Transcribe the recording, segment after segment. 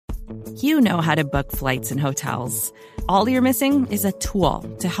You know how to book flights and hotels. All you're missing is a tool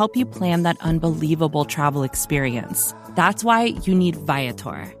to help you plan that unbelievable travel experience. That's why you need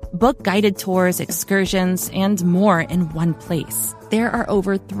Viator. Book guided tours, excursions, and more in one place. There are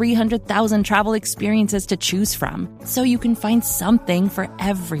over 300,000 travel experiences to choose from, so you can find something for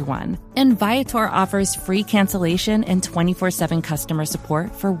everyone. And Viator offers free cancellation and 24/7 customer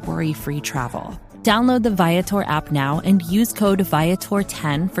support for worry-free travel. Download the Viator app now and use code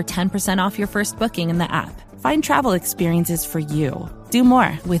Viator10 for 10% off your first booking in the app. Find travel experiences for you. Do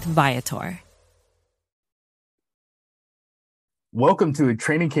more with Viator. Welcome to a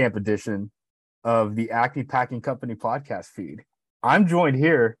training camp edition of the Acme Packing Company podcast feed. I'm joined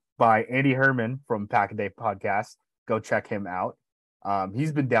here by Andy Herman from Pack a Day Podcast. Go check him out.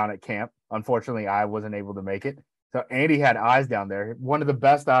 He's been down at camp. Unfortunately, I wasn't able to make it. So Andy had eyes down there. One of the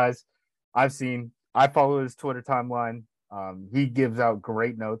best eyes I've seen. I follow his Twitter timeline. He gives out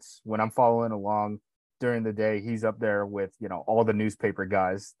great notes when I'm following along during the day. He's up there with, all the newspaper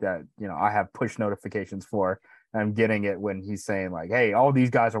guys that, I have push notifications for. I'm getting it when he's saying like, hey, all these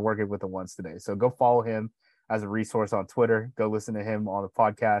guys are working with the ones today. So go follow him as a resource on Twitter. Go listen to him on the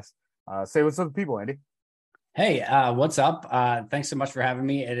podcast. Say what's up to people, Andy. Hey, what's up? Thanks so much for having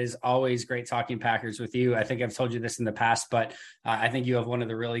me. It is always great talking Packers with you. I think I've told you this in the past, but I think you have one of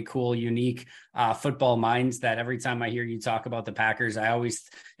the really cool, unique football minds that every time I hear you talk about the Packers,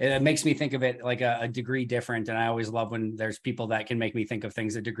 it makes me think of it like a degree different. And I always love when there's people that can make me think of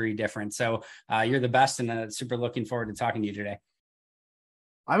things a degree different. So you're the best, and super looking forward to talking to you today.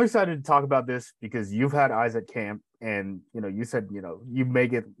 I'm excited to talk about this because you've had eyes at camp, and you said you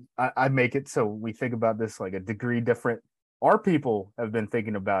make it, I make it, so we think about this like a degree different. Our people have been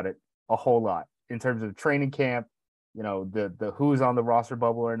thinking about it a whole lot in terms of training camp, the who's on the roster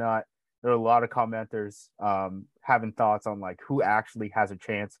bubble or not. There are a lot of commenters having thoughts on like who actually has a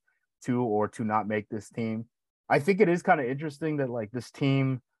chance to or to not make this team. I think it is kind of interesting that like this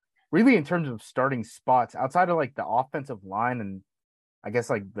team really, in terms of starting spots outside of like the offensive line and I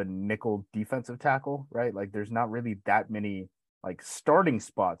guess like the nickel defensive tackle, right? Like there's not really that many like starting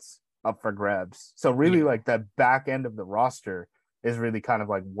spots up for grabs. So really like that back end of the roster is really kind of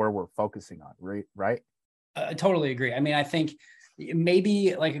like where we're focusing on, right? I totally agree. I mean, I think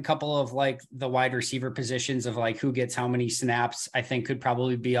maybe like a couple of like the wide receiver positions of like who gets how many snaps, I think could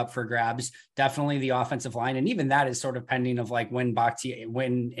probably be up for grabs. Definitely the offensive line. And even that is sort of pending of like when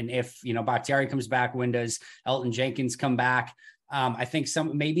and if, Bakhtiari comes back, when does Elgton Jenkins come back? I think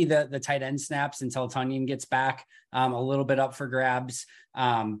maybe the tight end snaps until Tonyan gets back, a little bit up for grabs.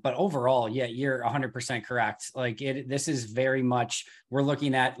 But overall, yeah, you're 100% correct. Like this is very much, we're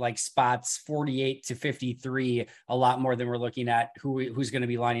looking at like spots 48 to 53, a lot more than we're looking at who's going to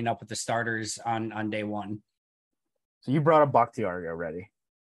be lining up with the starters on day one. So you brought up Bakhtiari already.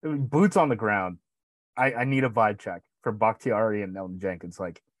 Boots on the ground. I need a vibe check for Bakhtiari and Elgton Jenkins.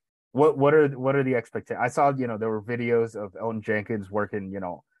 Like, What are the expectations? I saw, there were videos of Elgton Jenkins working,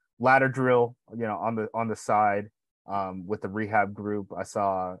 ladder drill, on the side with the rehab group. I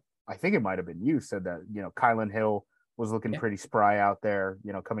think it might have been you said that, Kylan Hill was looking pretty spry out there,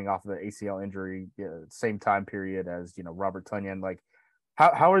 coming off of the ACL injury, same time period as, Robert Tonyan. Like,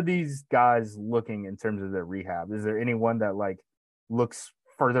 how are these guys looking in terms of their rehab? Is there anyone that like looks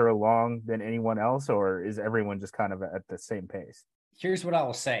further along than anyone else, or is everyone just kind of at the same pace? Here's what I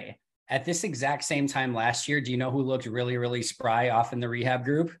will say. At this exact same time last year, do you know who looked really, really spry off in the rehab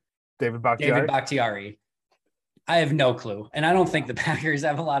group? David Bakhtiari. I have no clue. And I don't think the Packers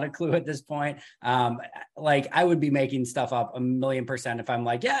have a lot of clue at this point. Like I would be making stuff up 1,000,000% if I'm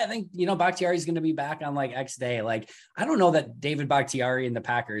like, yeah, I think, Bakhtiari is going to be back on like X day. Like, I don't know that David Bakhtiari and the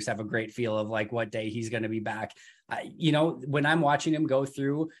Packers have a great feel of like what day he's going to be back. When I'm watching him go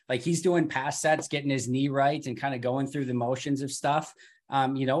through, like he's doing pass sets, getting his knee right and kind of going through the motions of stuff.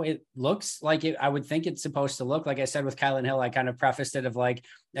 It looks like I would think it's supposed to look. Like I said with Kylan Hill, I kind of prefaced it of like,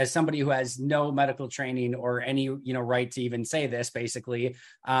 as somebody who has no medical training or any, right to even say this, basically,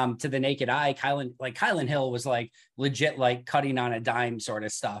 to the naked eye, Kylan Hill was like legit, like cutting on a dime sort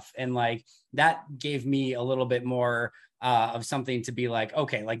of stuff. And like, that gave me a little bit more of something to be like,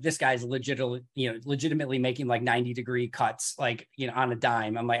 okay, like this guy's legitimately making like 90-degree cuts, like, on a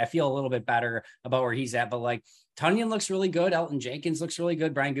dime. I'm like, I feel a little bit better about where he's at, but like, Tonyan looks really good. Elgton Jenkins looks really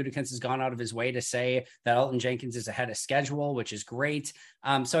good. Brian Gutekunst has gone out of his way to say that Elgton Jenkins is ahead of schedule, which is great.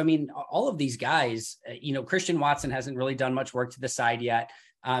 So, I mean, all of these guys, Christian Watson hasn't really done much work to the side yet.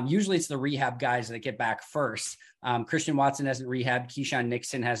 Usually it's the rehab guys that get back first. Christian Watson hasn't rehabbed. Keyshawn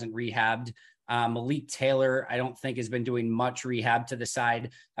Nixon hasn't rehabbed. Malik Taylor, I don't think has been doing much rehab to the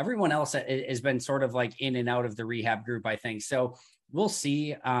side. Everyone else has been sort of like in and out of the rehab group, I think. So we'll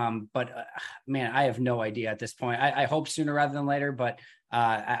see. But man, I have no idea at this point. I hope sooner rather than later, but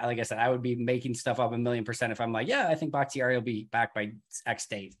like I said, I would be making stuff up 1,000,000% if I'm like, yeah, I think Bakhtiari will be back by X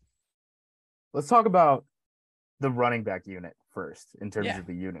date. Let's talk about the running back unit first in terms of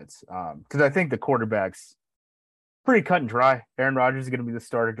the units. Because I think the quarterbacks pretty cut and dry. Aaron Rodgers is going to be the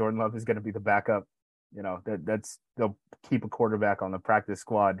starter. Jordan Love is going to be the backup. You know, they'll keep a quarterback on the practice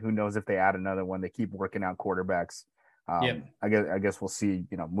squad. Who knows if they add another one? They keep working out quarterbacks. I guess we'll see,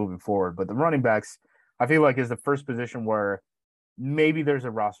 you know, moving forward. But the running backs, I feel like, is the first position where maybe there's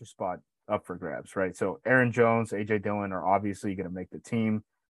a roster spot up for grabs, right? So Aaron Jones, AJ Dillon are obviously going to make the team.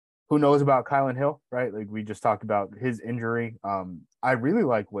 Who knows about Kylan Hill, right? Like we just talked about his injury. I really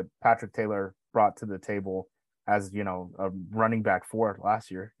like what Patrick Taylor brought to the table as, you know, a running back for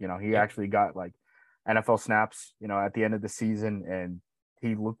last year. You know, he actually got like NFL snaps, you know, at the end of the season, and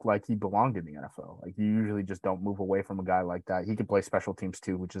he looked like he belonged in the NFL. Like you usually just don't move away from a guy like that. He can play special teams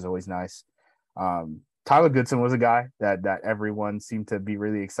too, which is always nice. Tyler Goodson was a guy that everyone seemed to be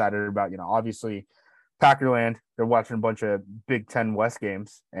really excited about. You know, obviously Packerland, they're watching a bunch of Big Ten West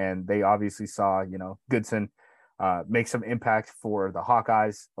games, and they obviously saw, you know, Goodson make some impact for the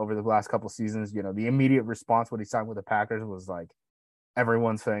Hawkeyes over the last couple seasons. You know, the immediate response when he signed with the Packers was like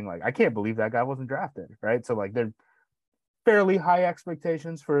everyone's saying, like, I can't believe that guy wasn't drafted, right? So like they're fairly high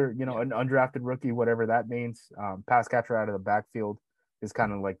expectations for, you know, an undrafted rookie, whatever that means. Pass catcher out of the backfield is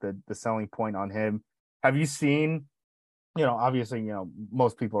kind of like the selling point on him. Have you seen, you know, obviously, you know,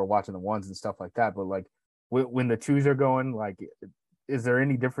 most people are watching the ones and stuff like that, but like when the twos are going, like, is there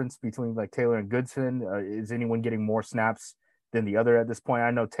any difference between like Taylor and Goodson? Is anyone getting more snaps than the other at this point?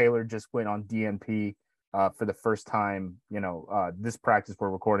 I know Taylor just went on DNP for the first time, you know, this practice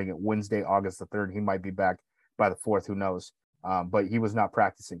we're recording it Wednesday, August the 3rd. He might be back by the 4th, who knows? But he was not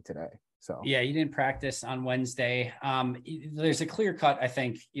practicing today. So yeah, he didn't practice on Wednesday. There's a clear cut, I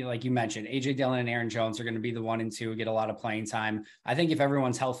think, like you mentioned, AJ Dillon and Aaron Jones are going to be the 1 and 2, get a lot of playing time. I think if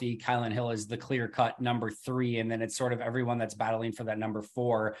everyone's healthy, Kylan Hill is the clear cut number 3. And then it's sort of everyone that's battling for that number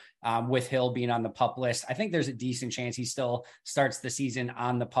 4, with Hill being on the PUP list. I think there's a decent chance he still starts the season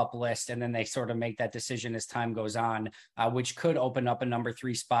on the PUP list. And then they sort of make that decision as time goes on, which could open up a number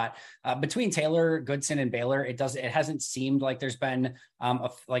 3 spot between Taylor, Goodson, and Baylor. It hasn't seemed like there's been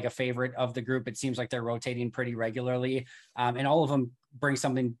a favorite of the group. It seems like they're rotating pretty regularly, and all of them bring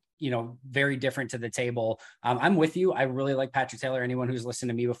something, you know, very different to the table. I'm with you. I really like Patrick Taylor. Anyone who's listened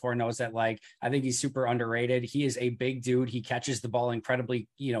to me before knows that, like, I think he's super underrated. He is a big dude. He catches the ball incredibly,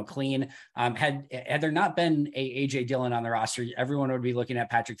 you know, clean. Had there not been a AJ Dillon on the roster, everyone would be looking at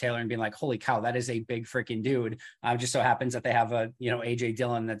Patrick Taylor and being like, holy cow, that is a big freaking dude. Just so happens that they have a, you know, AJ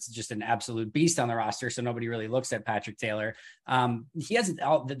Dillon that's just an absolute beast on the roster. So nobody really looks at Patrick Taylor. He hasn't,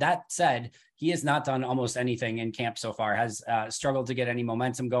 that said, he has not done almost anything in camp so far, has struggled to get any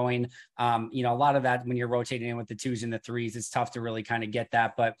momentum going. You know, a lot of that when you're rotating in with the 2s and the 3s, it's tough to really kind of get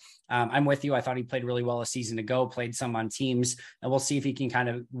that. But I'm with you. I thought he played really well a season ago, played some on teams, and we'll see if he can kind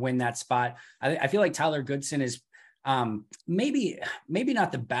of win that spot. I feel like Tyler Goodson is maybe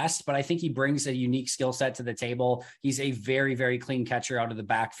not the best, but I think he brings a unique skill set to the table. He's a very, very clean catcher out of the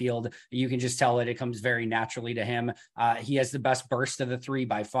backfield. You can just tell it comes very naturally to him. He has the best burst of the 3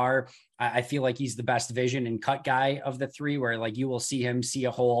 by far. I feel like he's the best vision and cut guy of the 3, where like you will see him see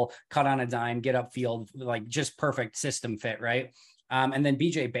a hole, cut on a dime, get upfield, like just perfect system fit, right? And then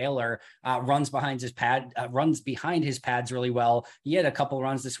BJ Baylor runs behind his pads really well. He had a couple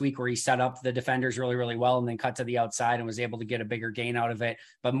runs this week where he set up the defenders really, really well and then cut to the outside and was able to get a bigger gain out of it.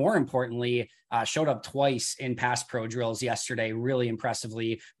 But more importantly, showed up twice in pass pro drills yesterday, really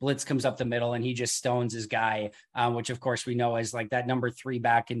impressively. Blitz comes up the middle and he just stones his guy, which of course we know is like that number 3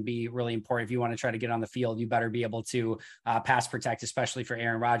 back can be really important. If you want to try to get on the field, you better be able to pass protect, especially for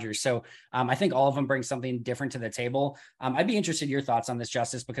Aaron Rodgers. So I think all of them bring something different to the table. I'd be interested in your thoughts on this,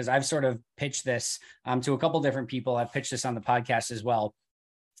 Justice, because I've sort of pitched this to a couple different people. I've pitched this on the podcast as well.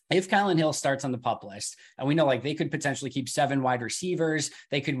 If Kylan Hill starts on the PUP list, and we know like they could potentially keep 7 wide receivers,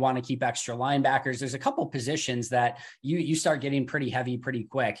 they could want to keep extra linebackers. There's a couple positions that you start getting pretty heavy pretty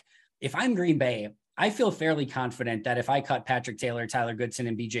quick. If I'm Green Bay, I feel fairly confident that if I cut Patrick Taylor, Tyler Goodson,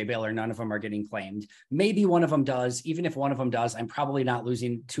 and BJ Baylor, none of them are getting claimed. Maybe one of them does. Even if one of them does, I'm probably not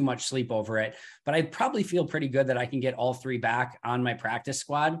losing too much sleep over it. But I probably feel pretty good that I can get all 3 back on my practice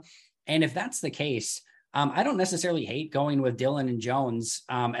squad. And if that's the case, I don't necessarily hate going with Dillon and Jones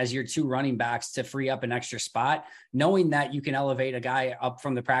as your 2 running backs to free up an extra spot, knowing that you can elevate a guy up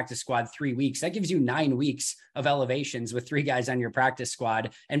from the practice squad 3 weeks. That gives you 9 weeks of elevations with 3 guys on your practice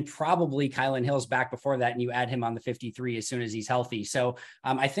squad, and probably Kylan Hill's back before that, and you add him on the 53 as soon as he's healthy. So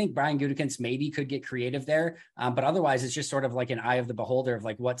I think Brian Gutekunst maybe could get creative there, but otherwise it's just sort of like an eye of the beholder of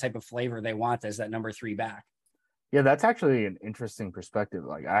like what type of flavor they want as that number 3 back. Yeah, that's actually an interesting perspective.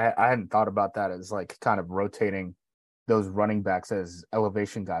 Like I hadn't thought about that as like kind of rotating those running backs as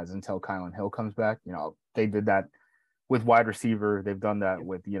elevation guys until Kylan Hill comes back. You know, they did that with wide receiver. They've done that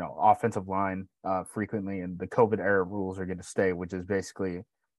with, you know, offensive line frequently, and the COVID era rules are going to stay, which is basically,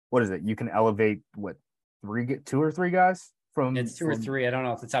 what is it? You can elevate what, 2 or 3 guys from. It's 2 or 3. I don't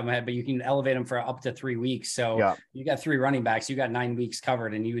know off the top of my head, but you can elevate them for up to 3 weeks. So yeah. You got 3 running backs, you got 9 weeks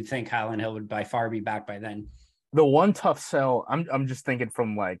covered, and you would think Kylan Hill would by far be back by then. The one tough sell, I'm just thinking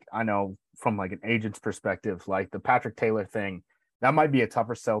from like, I know from like an agent's perspective, like the Patrick Taylor thing, that might be a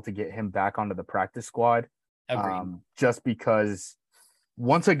tougher sell to get him back onto the practice squad. Just because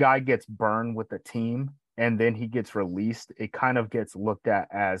once a guy gets burned with the team and then he gets released, it kind of gets looked at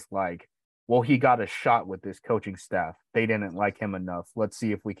as like, well, he got a shot with this coaching staff. They didn't like him enough. Let's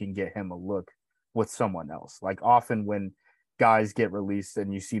see if we can get him a look with someone else. Like often when guys get released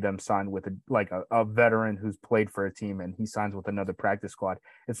and you see them sign with a veteran who's played for a team and he signs with another practice squad,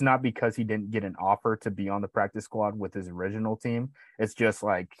 it's not because he didn't get an offer to be on the practice squad with his original team. It's just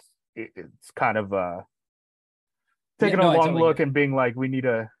like it's kind of taking a long look and being like, we need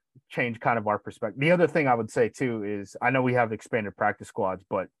to change kind of our perspective. The other thing I would say too is, I know we have expanded practice squads,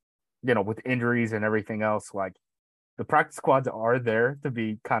 but you know, with injuries and everything else, like the practice squads are there to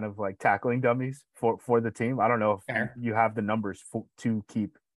be kind of like tackling dummies for the team. I don't know if you have the numbers to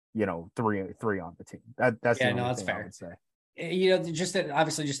keep, you know, three on the team. That's the only thing I would say. You know,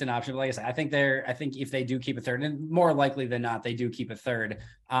 obviously just an option. But like I said, I think if they do keep a third, and more likely than not, they do keep a third.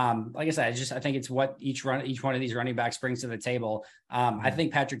 Like I said, I think it's what each one of these running backs brings to the table. I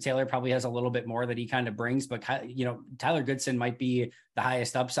think Patrick Taylor probably has a little bit more that he kind of brings, but you know, Tyler Goodson might be the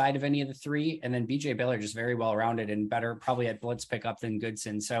highest upside of any of the 3, and then BJ Baylor just very well rounded and better probably at blitz pickup than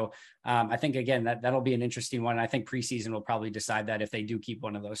Goodson. So I think again that'll be an interesting one. I think preseason will probably decide that if they do keep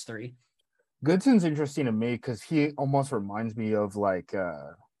one of those 3. Goodson's interesting to me because he almost reminds me of like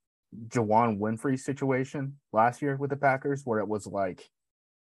Juwann Winfree's situation last year with the Packers, where it was like,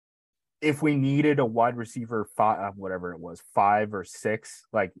 if we needed a wide receiver 5, whatever it was, 5 or 6,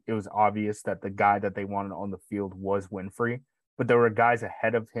 like it was obvious that the guy that they wanted on the field was Winfree, but there were guys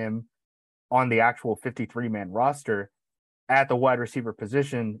ahead of him on the actual 53-man roster at the wide receiver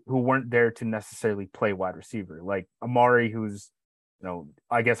position who weren't there to necessarily play wide receiver, like Amari, who's, you know,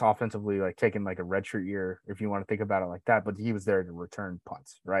 I guess offensively, like taking like a redshirt year, if you want to think about it like that, but he was there to return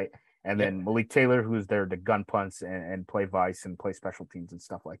punts, right? And then Malik Taylor, who's there to gun punts and play vice and play special teams and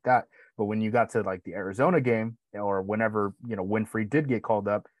stuff like that. But when you got to like the Arizona game, or whenever, you know, Winfree did get called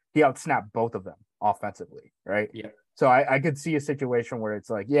up, he outsnapped both of them offensively, right? Yeah. So I could see a situation where it's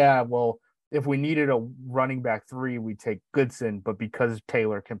like, yeah, well, if we needed a running back 3, we'd take Goodson, but because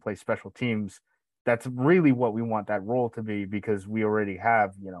Taylor can play special teams, that's really what we want that role to be, because we already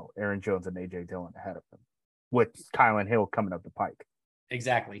have, you know, Aaron Jones and AJ Dillon ahead of them, with Kylan Hill coming up the pike.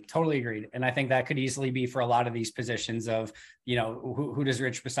 Exactly. Totally agreed. And I think that could easily be for a lot of these positions of, you know, who does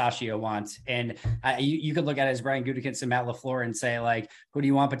Rich Bisaccia want? And you could look at it as Brian Gutekunst and Matt LaFleur and say, like, who do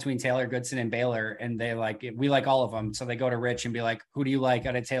you want between Taylor, Goodson, and Baylor? And they like, we like all of them. So they go to Rich and be like, who do you like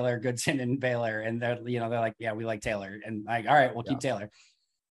out of Taylor, Goodson, and Baylor? And they're like, yeah, we like Taylor. And like, all right, we'll keep Taylor.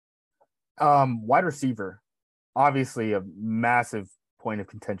 Wide receiver, obviously a massive point of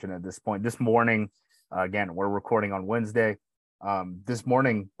contention at this point. This morning, again, we're recording on Wednesday. This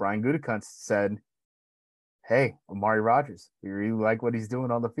morning, Brian Gutekunst said, hey, Amari Rodgers, we really like what he's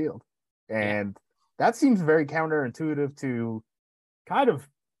doing on the field. And that seems very counterintuitive to kind of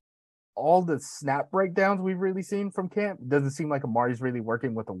all the snap breakdowns we've really seen from camp. It doesn't seem like Amari's really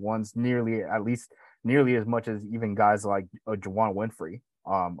working with the ones nearly as much as even guys like Juwann Winfree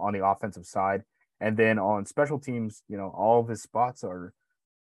on the offensive side. And then on special teams, you know, all of his spots are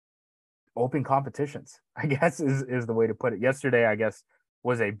open competitions, I guess is the way to put it. Yesterday, I guess,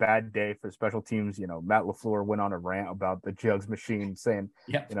 was a bad day for special teams. You know, Matt LaFleur went on a rant about the jugs machine, saying,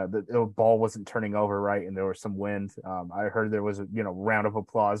 you know, the ball wasn't turning over right, and there was some wind. I heard there was a, you know, round of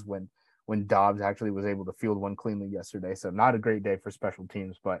applause when Dobbs actually was able to field one cleanly yesterday. So not a great day for special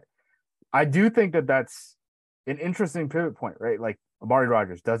teams, but I do think that that's an interesting pivot point, right? Like Amari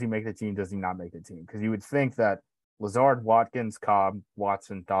Rodgers, does he make the team? Does he not make the team? Because you would think that Lazard, Watkins, Cobb,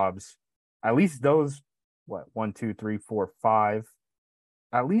 Watson, Dobbs, at least those, 1, 2, 3, 4, 5,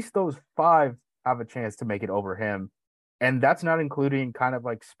 at least those 5 have a chance to make it over him. And that's not including kind of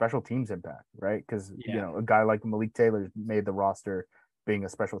like special teams impact, right? Because, a guy like Malik Taylor made the roster being a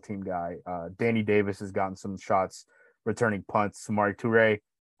special team guy. Danny Davis has gotten some shots returning punts. Samori Toure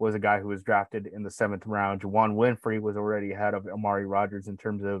was a guy who was drafted in the 7th round. Juwann Winfree was already ahead of Amari Rodgers in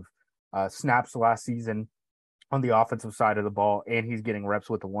terms of snaps last season on the offensive side of the ball, and he's getting reps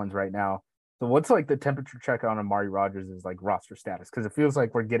with the ones right now. So what's like the temperature check on Amari Rodgers is like roster status? Because it feels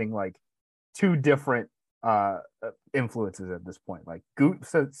like we're getting like two different influences at this point. Like Goot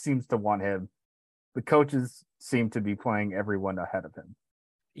seems to want him. The coaches seem to be playing everyone ahead of him.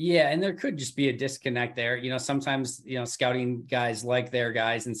 Yeah, and there could just be a disconnect there. Sometimes, scouting guys like their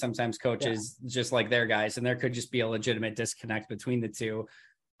guys, and sometimes coaches just like their guys, and there could just be a legitimate disconnect between the two.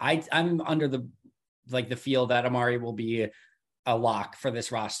 I'm under the feel that Amari will be a lock for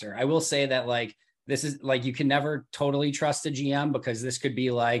this roster. I will say that this is you can never totally trust a GM, because this could be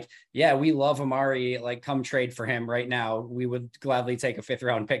yeah, we love Amari, come trade for him right now. We would gladly take a 5th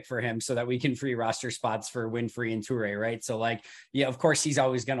round pick for him so that we can free roster spots for Winfree and Toure. Right. So yeah, of course he's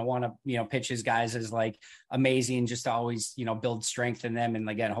always going to want to, pitch his guys as amazing, just to always, build strength in them. And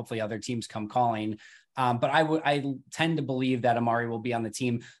again, hopefully other teams come calling. But I tend to believe that Amari will be on the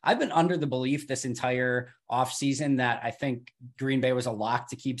team. I've been under the belief this entire offseason that I think Green Bay was a lock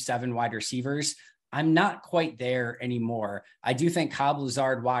to keep 7 wide receivers. I'm not quite there anymore. I do think Cobb,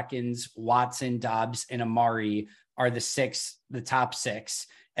 Lazard, Watkins, Watson, Dobbs, and Amari are the top 6.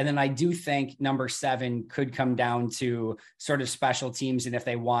 And then I do think number 7 could come down to sort of special teams. And if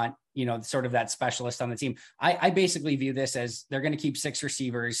they want, sort of that specialist on the team, I basically view this as they're going to keep 6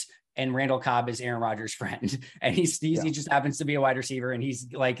 receivers, and Randall Cobb is Aaron Rodgers' friend. And he just happens to be a wide receiver, and he's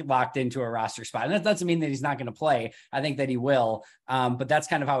locked into a roster spot. And that doesn't mean that he's not going to play. I think that he will. But that's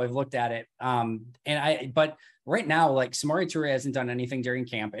kind of how I've looked at it. But right now, Samori Toure hasn't done anything during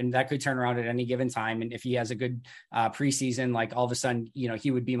camp, and that could turn around at any given time. And if he has a good preseason, all of a sudden,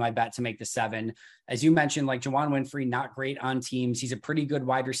 he would be my bet to make the 7. As you mentioned, Juwann Winfree, not great on teams. He's a pretty good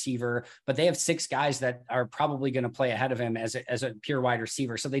wide receiver, but they have 6 guys that are probably going to play ahead of him as a pure wide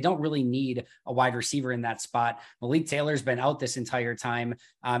receiver. So they don't really need a wide receiver in that spot. Malik Taylor's been out this entire time.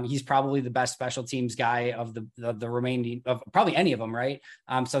 He's probably the best special teams guy of the remaining of probably any of them, right?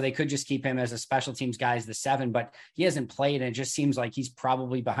 So they could just keep him as a special teams guy as the 7, but he hasn't played, and it just seems like he's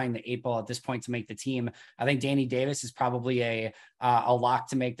probably behind the 8 ball at this point to make the team. I think Danny Davis is probably a lock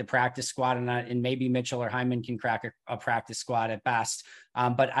to make the practice squad, and maybe Mitchell or Hyman can crack a practice squad at best.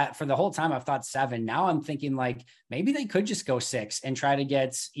 But for the whole time, I've thought 7. Now I'm thinking maybe they could just go 6 and try to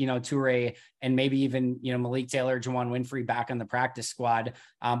get, Toure and maybe even, Malik Taylor, Juwann Winfree back on the practice squad.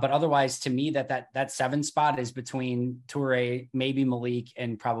 But otherwise, to me, that 7 spot is between Toure, maybe Malik,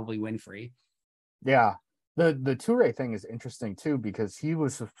 and probably Winfree. Yeah. The Toure thing is interesting too, because he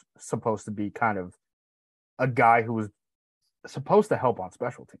was supposed to be kind of a guy who was supposed to help on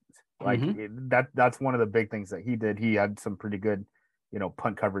special teams. That's one of the big things that he did. He had some pretty good,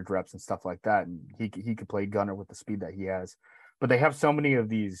 punt coverage reps and stuff like that, and he could play gunner with the speed that he has. But they have so many of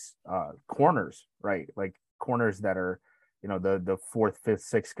these corners, right? Corners that are, the 4th, 5th,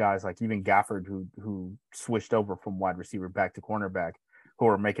 6th guys, even Gafford, who switched over from wide receiver back to cornerback, who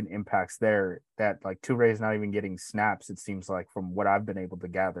are making impacts there. That Toure is not even getting snaps, it seems like, from what I've been able to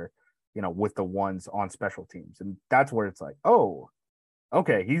gather, with the ones on special teams. And that's where it's oh,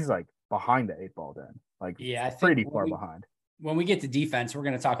 okay, he's behind the 8 ball then. Yeah, I think pretty far behind. When we get to defense, we're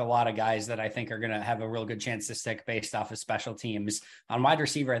going to talk a lot of guys that I think are going to have a real good chance to stick based off of special teams. On wide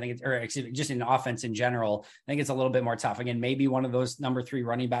receiver, I think just in offense in general, I think it's a little bit more tough. Again, maybe one of those number 3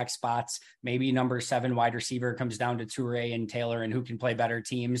 running back spots, maybe number 7 wide receiver comes down to Toure and Taylor and who can play better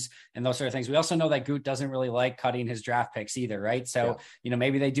teams and those sort of things. We also know that Goot doesn't really like cutting his draft picks either, right? So,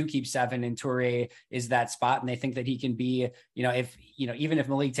 maybe they do keep 7 and Toure is that spot, and they think that he can be, if, even if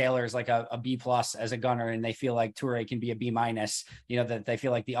Malik Taylor is a B+ as a gunner, and they feel like Toure can be a B-, that they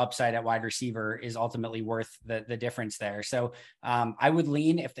feel like the upside at wide receiver is ultimately worth the difference there. So I would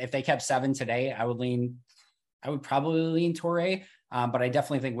lean, if they kept 7 today, I would probably lean Toure, but I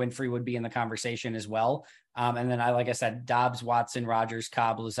definitely think Winfree would be in the conversation as well. And then like I said, Dobbs, Watson, Rodgers,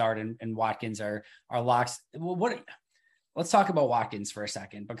 Cobb, Lazard, and Watkins are locks. Well, let's talk about Watkins for a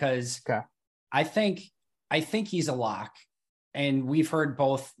second, because I think he's a lock. And we've heard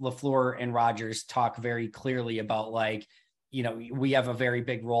both LaFleur and Rodgers talk very clearly about we have a very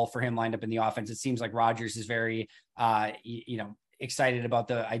big role for him lined up in the offense. It seems like Rodgers is very, excited about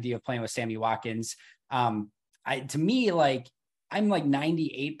the idea of playing with Sammy Watkins. To me, I'm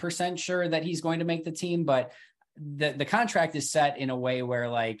 98% sure that he's going to make the team, but the contract is set in a way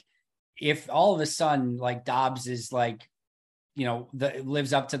where if all of a sudden Dobbs is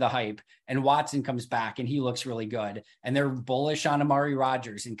lives up to the hype, and Watson comes back and he looks really good, and they're bullish on Amari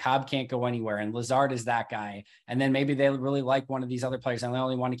Rodgers, and Cobb can't go anywhere, and Lazard is that guy, and then maybe they really like one of these other players and they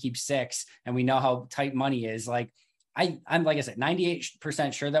only want to keep 6, and we know how tight money is. Like, I'm like I said,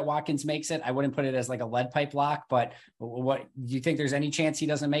 98% sure that Watkins makes it. I wouldn't put it as like a lead pipe lock, but what do you think? There's any chance he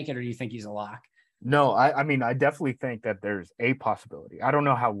doesn't make it, or do you think he's a lock? No, I mean, I definitely think that there's a possibility. I don't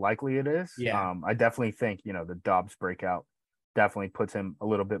know how likely it is. Yeah. I definitely think, the Dobbs breakout definitely puts him a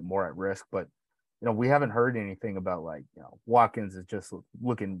little bit more at risk, but we haven't heard anything about like, Watkins is just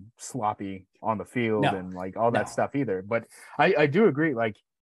looking sloppy on the field and like all that stuff either. But I do agree. Like,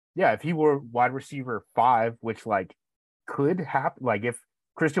 yeah, if he were wide receiver 5, which like could happen, like if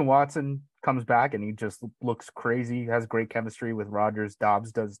Christian Watson comes back and he just looks crazy, has great chemistry with Rodgers,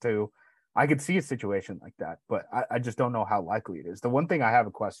 Dobbs does too, I could see a situation like that, but I just don't know how likely it is. The one thing I have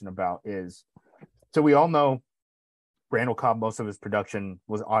a question about is, so we all know Randall Cobb, most of his production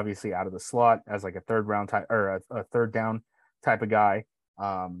was obviously out of the slot as like a third round type or a third down type of guy.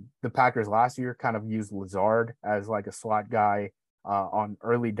 The Packers last year kind of used Lazard as like a slot guy on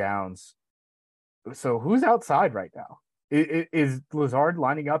early downs. So who's outside right now? Is Lazard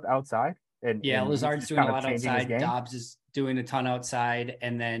lining up outside? And Lazard's doing a lot outside. Dobbs is doing a ton outside,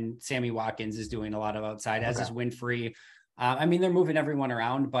 and then Sammy Watkins is doing a lot of outside, as is Winfrey. I mean, they're moving everyone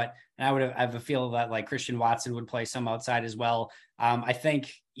around, but I have a feel that like Christian Watson would play some outside as well. I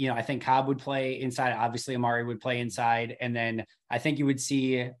think Cobb would play inside. Obviously, Amari would play inside. And then I think you would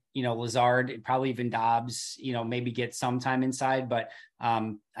see, Lazard, probably even Dobbs, maybe get some time inside. But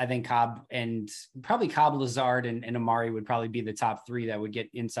I think Cobb, Lazard, and Amari would probably be the top 3 that would get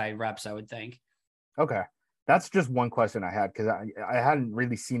inside reps, I would think. Okay. That's just one question I had, because I hadn't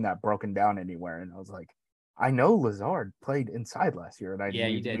really seen that broken down anywhere. And I was like, I know Lazard played inside last year, and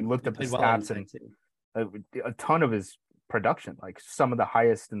he did. We looked up the stats, and a ton of his production, like some of the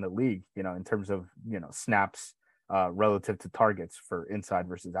highest in the league, in terms of snaps relative to targets for inside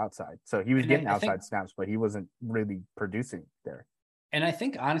versus outside. So he was getting outside snaps, but he wasn't really producing there. And I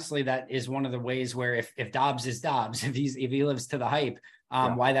think honestly that is one of the ways where if Dobbs is Dobbs, if he lives to the hype,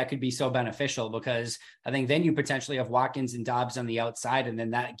 why that could be so beneficial, because I think then you potentially have Watkins and Dobbs on the outside, and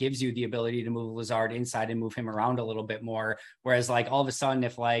then that gives you the ability to move Lazard inside and move him around a little bit more. Whereas like all of a sudden,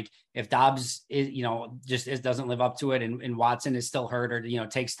 if Dobbs is, doesn't live up to it, and Watson is still hurt, or,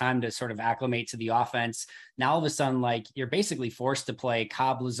 takes time to sort of acclimate to the offense, now all of a sudden, like you're basically forced to play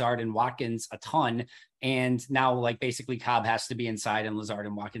Cobb, Lazard, and Watkins a ton. And now like basically Cobb has to be inside and Lazard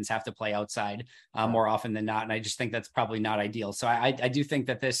and Watkins have to play outside more often than not. And I just think that's probably not ideal. So I do think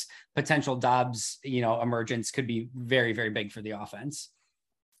that this potential Dobbs, emergence could be very, very big for the offense.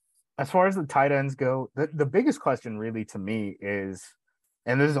 As far as the tight ends go, the biggest question really to me is,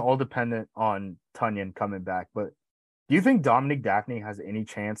 and this is all dependent on Tonyan coming back, but do you think Dominique Dafney has any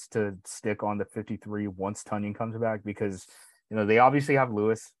chance to stick on the 53 once Tonyan comes back? Because they obviously have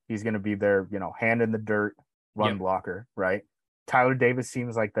Lewis. He's going to be their, hand in the dirt run blocker, right? Tyler Davis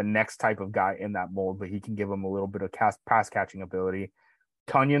seems like the next type of guy in that mold, but he can give him a little bit of pass catching ability.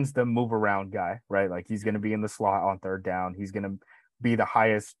 Tonyan's the move around guy, right? Like he's going to be in the slot on third down. He's going to be the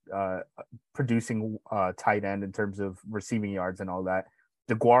highest producing tight end in terms of receiving yards and all that.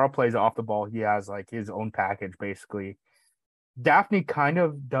 DeGuara plays off the ball. He has like his own package basically. Dafney kind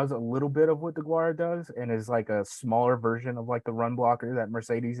of does a little bit of what DeGuara does and is like a smaller version of like the run blocker that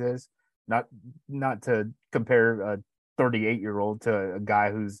Mercedes is. Not to compare a 38-year-old to a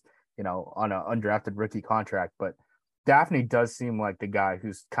guy who's, on an undrafted rookie contract, but Dafney does seem like the guy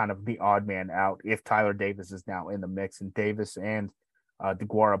who's kind of the odd man out if Tyler Davis is now in the mix, and Davis and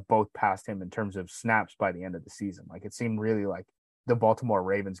DeGuara both passed him in terms of snaps by the end of the season. Like it seemed really like the Baltimore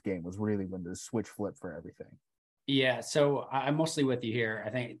Ravens game was really when the switch flipped for everything. Yeah, so I'm mostly with you here. I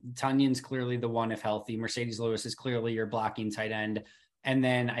think Tonyan's clearly the one if healthy. Mercedes Lewis is clearly your blocking tight end. And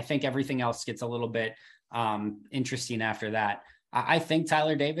then I think everything else gets a little bit interesting after that. I think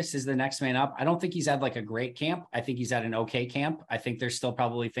Tyler Davis is the next man up. I don't think he's had like a great camp. I think he's had an okay camp. I think there's still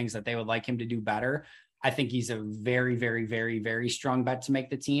probably things that they would like him to do better. I think he's a very, very, very, very strong bet to make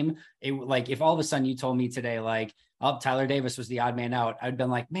the team. Like if all of a sudden you told me today, like, oh, Tyler Davis was the odd man out, I'd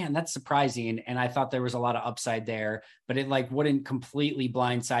been like, man, that's surprising. And I thought there was a lot of upside there, but it like wouldn't completely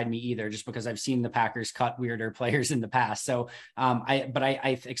blindside me either, just because I've seen the Packers cut weirder players in the past. So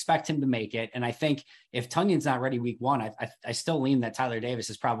I expect him to make it. And I think if Tonyan's not ready week 1, I still lean that Tyler Davis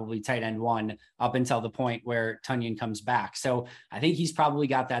is probably tight end 1 up until the point where Tonyan comes back. So I think he's probably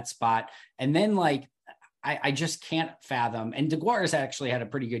got that spot. And then like, I just can't fathom. And DeGuara's actually had a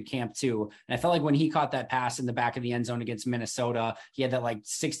pretty good camp too. And I felt like when he caught that pass in the back of the end zone against Minnesota, he had that like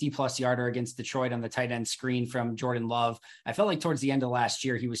 60+ yarder against Detroit on the tight end screen from Jordan Love. I felt like towards the end of last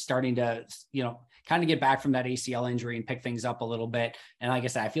year, he was starting to, kind of get back from that ACL injury and pick things up a little bit. And like I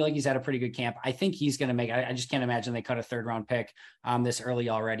said, I feel like he's had a pretty good camp. I think he's going to make, I just can't imagine they cut a 3rd round pick this early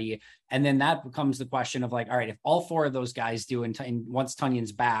already. And then that becomes the question of like, all right, if all 4 of those guys do, and once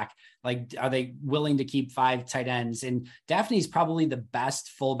Tonyan's back, like, are they willing to keep 5 tight ends? And Daphne's probably the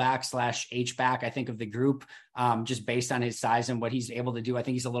best fullback / H-back, I think, of the group, just based on his size and what he's able to do. I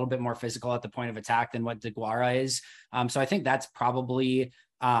think he's a little bit more physical at the point of attack than what DeGuara is. So I think that's probably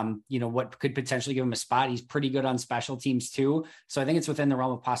what could potentially give him a spot. He's pretty good on special teams too. So I think it's within the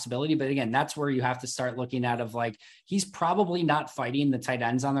realm of possibility, but again, that's where you have to start looking at of like, he's probably not fighting the tight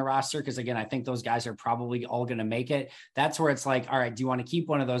ends on the roster. Cause again, I think those guys are probably all going to make it. That's where it's like, all right, do you want to keep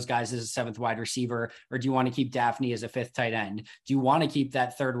one of those guys as a 7th wide receiver, or do you want to keep Daphne as a 5th tight end? Do you want to keep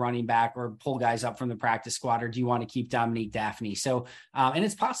that 3rd running back or pull guys up from the practice squad, or do you want to keep Dominique Daphne? So, and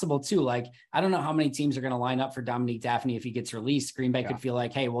it's possible too. Like, I don't know how many teams are going to line up for Dominique Daphne if he gets released. Green Bay could feel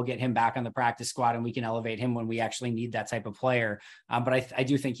like, hey, we'll get him back on the practice squad and we can elevate him when we actually need that type of player. But I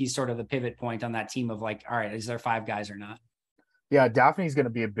do think he's sort of the pivot point on that team of like, all right, is there 5 guys or not? Yeah, Daphne's going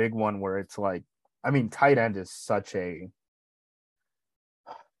to be a big one where it's like, I mean, tight end is such a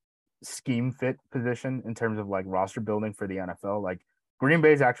scheme fit position in terms of like roster building for the NFL. Like, Green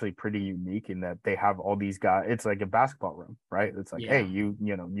Bay is actually pretty unique in that they have all these guys. It's like a basketball room, right? It's like, hey, you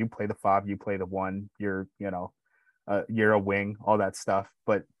play the 5, you play the 1, you're a wing, all that stuff.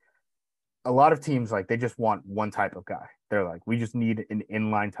 But a lot of teams, like, they just want one type of guy. They're like, we just need an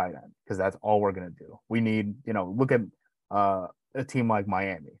inline tight end because that's all we're going to do. We need, look at a team like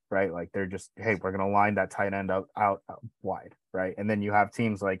Miami, right? Like, they're just, hey, we're going to line that tight end out wide, right? And then you have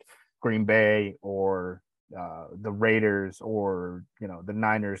teams like Green Bay or the Raiders or, the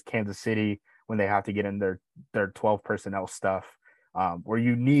Niners, Kansas City, when they have to get in their 12 personnel stuff, where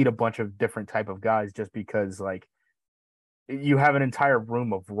you need a bunch of different type of guys just because, like, you have an entire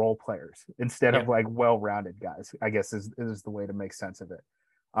room of role players instead of like well-rounded guys, I guess is the way to make sense of it.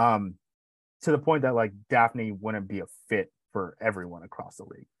 To the point that like Daphne wouldn't be a fit for everyone across the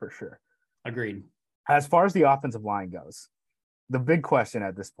league for sure. Agreed. As far as the offensive line goes, the big question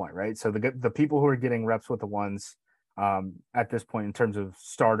at this point, right? So the people who are getting reps with the ones at this point in terms of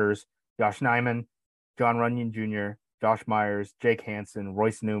starters, Josh Nijman, Jon Runyan Jr., Josh Myers, Jake Hansen,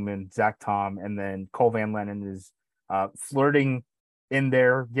 Royce Newman, Zach Tom, and then Cole Van Lennon is flirting in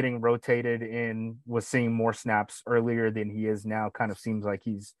there, getting rotated in, was seeing more snaps earlier than he is now. Kind of seems like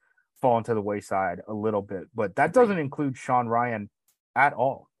he's fallen to the wayside a little bit, but that doesn't include Sean Rhyan at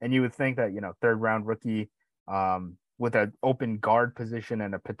all. And you would think that, 3rd round rookie with an open guard position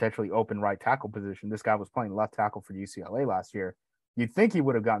and a potentially open right tackle position, this guy was playing left tackle for UCLA last year. You'd think he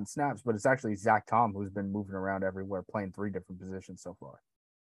would have gotten snaps, but it's actually Zach Tom who's been moving around everywhere, playing 3 different positions so far.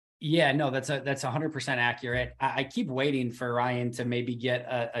 Yeah, no, that's 100% accurate. I keep waiting for Ryan to maybe get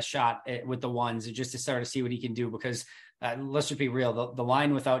a shot with the ones just to start to see what he can do, because let's just be real. The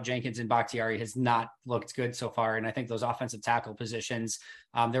line without Jenkins and Bakhtiari has not looked good so far. And I think those offensive tackle positions,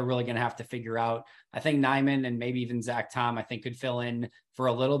 they're really going to have to figure out. I think Nijman and maybe even Zach Tom, I think, could fill in for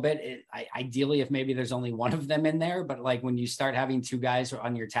a little bit. Ideally, if maybe there's only one of them in there, but like when you start having 2 guys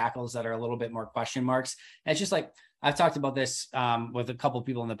on your tackles that are a little bit more question marks, it's just like, I've talked about this with a couple of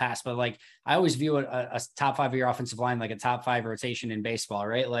people in the past, but like, I always view a top 5 of your offensive line like a top 5 rotation in baseball,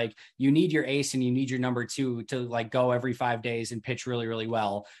 right? Like, you need your ace and you need your number 2 to like go every 5 days and pitch really, really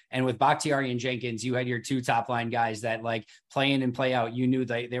well. And with Bakhtiari and Jenkins, you had your 2 top line guys that like play in and play out. You knew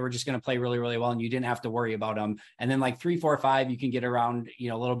they were just going to play really, really well, and you didn't have to worry about them. And then like 3, 4, 5, you can get around,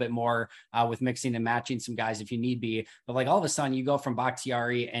 a little bit more with mixing and matching some guys if you need be. But like all of a sudden you go from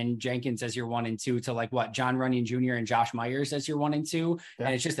Bakhtiari and Jenkins as your 1 and 2 to like what, Jon Runyan Jr. and Josh Myers as your 1 and 2. Yeah.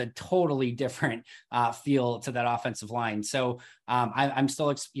 And it's just a totally different feel to that offensive line. So I'm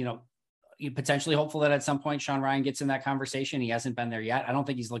still, potentially hopeful that at some point Sean Rhyan gets in that conversation. He hasn't been there yet. I don't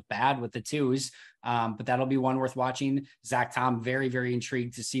think he's looked bad with the 2s, but that'll be one worth watching. Zach Tom, very, very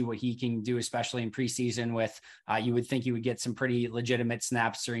intrigued to see what he can do, especially in preseason with, you would think he would get some pretty legitimate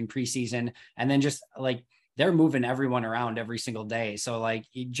snaps during preseason. And then just like, they're moving everyone around every single day. So like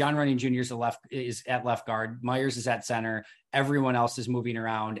Jon Runyan Jr. is at left guard. Myers is at center. Everyone else is moving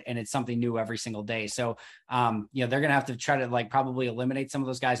around, and it's something new every single day. So, they're going to have to try to like probably eliminate some of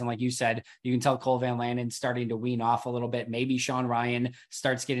those guys. And like you said, you can tell Cole Van Lennon starting to wean off a little bit. Maybe Sean Rhyan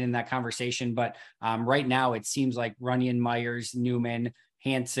starts getting in that conversation. But right now it seems like Runyan, Myers, Newman,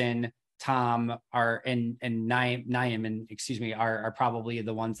 Hansen, Tom and Naim and are probably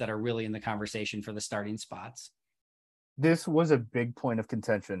the ones that are really in the conversation for the starting spots. This was a big point of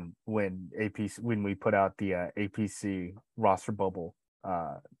contention when we put out the APC roster bubble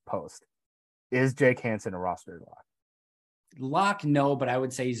post. Is Jake Hansen a roster lock? Lock, no, but I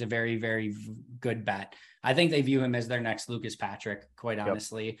would say he's a very, very good bet. I think they view him as their next Lucas Patrick, quite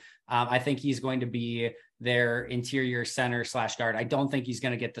honestly. Yep. I think he's going to be their interior center / guard. I don't think he's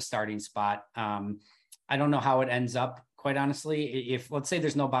going to get the starting spot. I don't know how it ends up, quite honestly. If, let's say,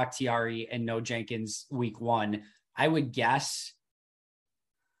 there's no Bakhtiari and no Jenkins week 1, I would guess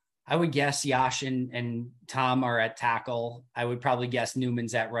Yash and Tom are at tackle. I would probably guess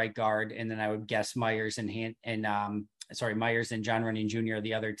Newman's at right guard, and then I would guess Myers and Myers and John Running Jr. are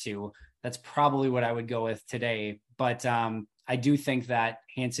the other two. That's probably what I would go with today. But I do think that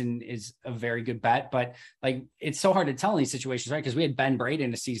Hansen is a very good bet, but like, it's so hard to tell in these situations, right? Because we had Ben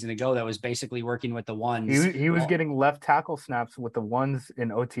Braden a season ago that was basically working with the ones. He was getting left tackle snaps with the ones in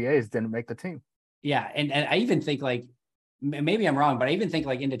OTAs, didn't make the team. Yeah. And I even think, like, maybe I'm wrong, but I even think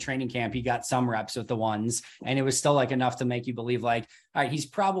like into training camp, he got some reps with the ones, and it was still like enough to make you believe like, all right, he's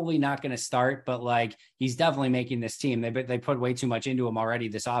probably not going to start, but like, he's definitely making this team. They put way too much into him already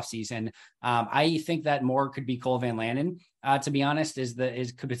this offseason. I think that more could be Cole Van Lanen, to be honest,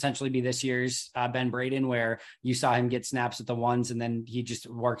 could potentially be this year's Ben Braden, where you saw him get snaps with the ones and then he just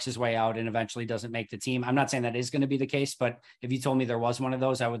works his way out and eventually doesn't make the team. I'm not saying that is going to be the case, but if you told me there was one of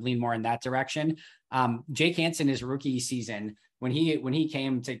those, I would lean more in that direction. Jake Hansen, his rookie season, when he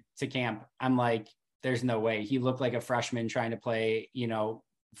came to camp, I'm like, there's no way. He looked like a freshman trying to play,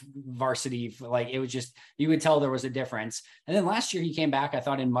 varsity. Like, it was just, you could tell there was a difference. And then last year he came back, I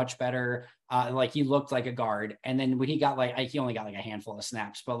thought, in much better, like, he looked like a guard. And then when he got he only got like a handful of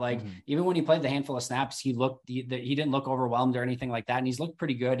snaps, but like, even when he played the handful of snaps, he didn't look overwhelmed or anything like that. And he's looked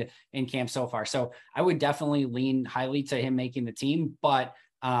pretty good in camp so far. So I would definitely lean highly to him making the team, but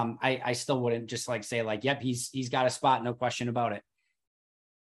I still wouldn't just like say like, yep, he's got a spot, no question about it.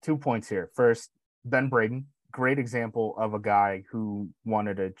 2 points here. First, Ben Braden, great example of a guy who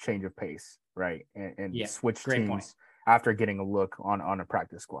wanted a change of pace, right? And switch teams point. After getting a look on a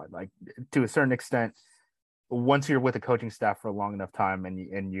practice squad. Like, to a certain extent, once you're with a coaching staff for a long enough time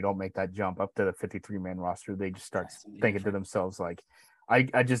and you don't make that jump up to the 53-man roster, they just start thinking to themselves like,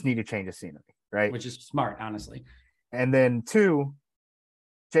 I just need to change of scenery, right? Which is smart, honestly. And then 2,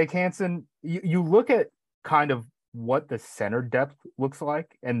 Jake Hansen, you look at kind of what the center depth looks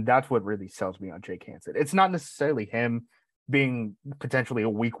like, and that's what really sells me on Jake Hansen. It's not necessarily him being potentially a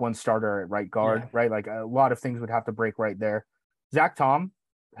week 1 starter at right guard, right? Like, a lot of things would have to break right there. Zach Tom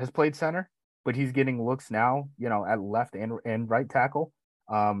has played center, but he's getting looks now, at left and right tackle.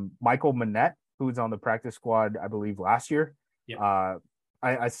 Michael Manette, who's on the practice squad, I believe, last year. Yep.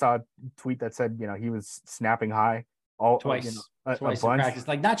 I saw a tweet that said, he was snapping high twice in practice,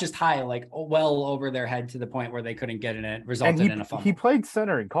 like, not just high, like well over their head to the point where they couldn't get in it, resulted in a fumble. He played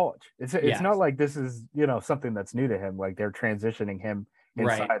center in college. It's not like this is, something that's new to him. Like, they're transitioning him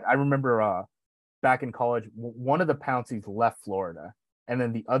inside. Right. I remember back in college, one of the Pouncey's left Florida, and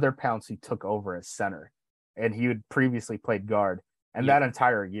then the other Pouncey took over as center, and he had previously played guard. And that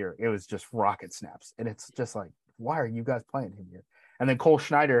entire year, it was just rocket snaps. And it's just like, why are you guys playing him here? And then Cole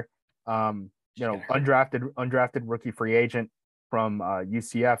Schneider, undrafted rookie free agent from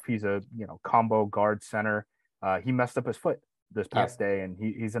UCF. He's a combo guard center. He messed up his foot this past day, and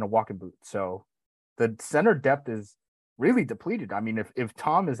he's in a walking boot. So the center depth is really depleted. I mean, if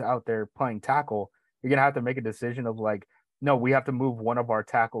Tom is out there playing tackle, you're gonna have to make a decision of like, no, we have to move one of our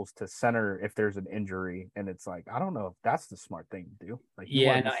tackles to center if there's an injury. And it's like, I don't know if that's the smart thing to do. Like,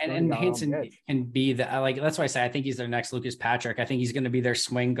 and Hansen can be that's why I say I think he's their next Lucas Patrick. I think he's going to be their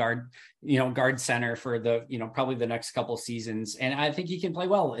swing guard, guard center for the, probably the next couple seasons. And I think he can play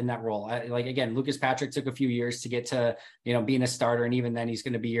well in that role. Again, Lucas Patrick took a few years to get to, being a starter. And even then he's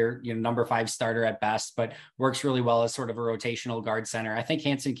going to be your, number 5 starter at best, but works really well as sort of a rotational guard center. I think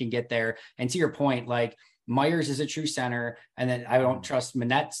Hansen can get there. And to your point, like, Myers is a true center, and then I don't trust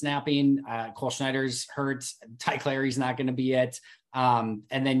Manette snapping. Cole Schneider's hurt. Ty Clary's not going to be it. And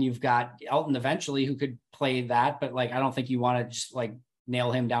then you've got Elton eventually, who could play that, but like, I don't think you want to just like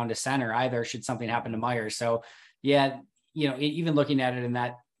nail him down to center either, should something happen to Myers. So even looking at it in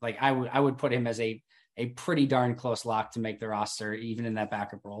that, like, I would put him as a pretty darn close lock to make the roster, even in that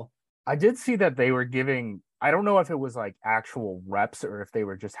backup role. I did see that they were giving, I don't know if it was like actual reps or if they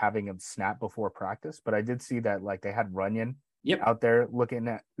were just having him snap before practice, but I did see that like they had Runyon out there looking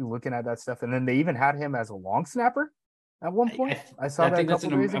at that stuff. And then they even had him as a long snapper at one point. I saw that. I think that's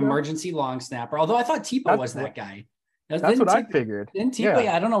an emergency long snapper. Although I thought Tipo was that guy. That's what I figured. Didn't Tipa,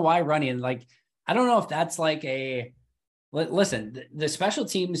 I don't know why running. Like, I don't know if that's like listen, the special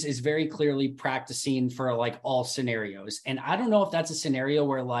teams is very clearly practicing for like all scenarios. And I don't know if that's a scenario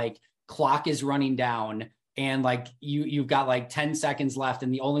where like clock is running down and like you've got like 10 seconds left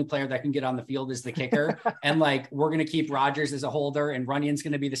and the only player that can get on the field is the kicker. And like, we're going to keep Rodgers as a holder and Runyon's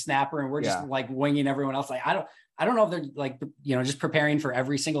going to be the snapper. And we're just like winging everyone else. Like, I don't know if they're like, just preparing for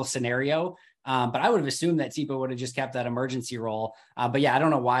every single scenario. But I would have assumed that Tipa would have just kept that emergency role. But yeah, I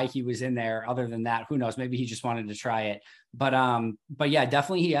don't know why he was in there other than that. Who knows? Maybe he just wanted to try it. But yeah,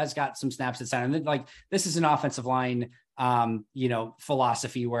 definitely he has got some snaps at center. And like, this is an offensive line,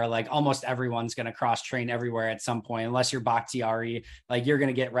 philosophy where like almost everyone's going to cross train everywhere at some point, unless you're Bakhtiari, like you're going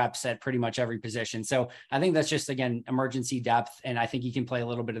to get reps at pretty much every position. So I think that's just, again, emergency depth. And I think he can play a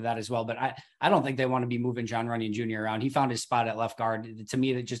little bit of that as well. But I don't think they want to be moving Jon Runyan Jr. around. He found his spot at left guard. To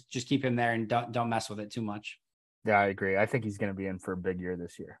me, that just keep him there and don't mess with it too much. Yeah, I agree. I think he's going to be in for a big year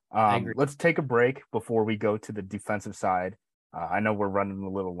this year. Let's take a break before we go to the defensive side. I know we're running a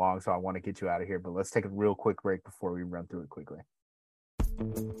little long, so I want to get you out of here, but let's take a real quick break before we run through it quickly.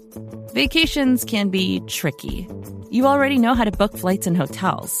 Vacations can be tricky. You already know how to book flights and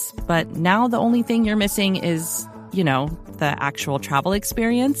hotels, but now the only thing you're missing is, the actual travel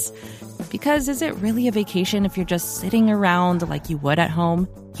experience. Because is it really a vacation if you're just sitting around like you would at home?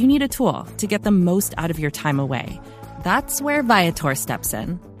 You need a tool to get the most out of your time away. That's where Viator steps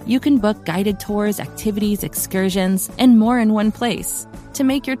in. You can book guided tours, activities, excursions, and more in one place to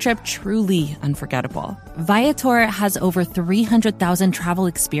make your trip truly unforgettable. Viator has over 300,000 travel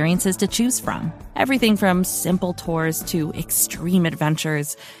experiences to choose from. Everything from simple tours to extreme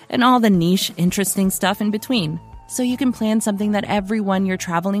adventures and all the niche, interesting stuff in between. So you can plan something that everyone you're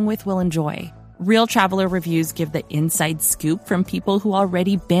traveling with will enjoy. Real traveler reviews give the inside scoop from people who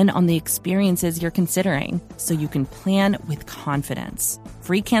already been on the experiences you're considering, so you can plan with confidence.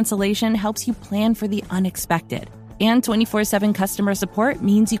 Free cancellation helps you plan for the unexpected. And 24/7 customer support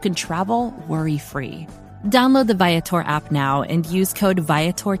means you can travel worry-free. Download the Viator app now and use code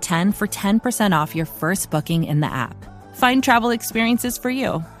Viator10 for 10% off your first booking in the app. Find travel experiences for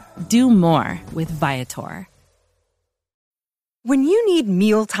you. Do more with Viator. When you need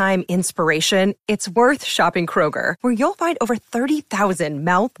mealtime inspiration, it's worth shopping Kroger, where you'll find over 30,000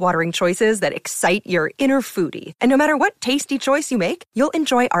 mouth-watering choices that excite your inner foodie. And no matter what tasty choice you make, you'll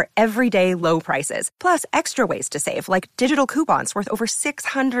enjoy our everyday low prices, plus extra ways to save, like digital coupons worth over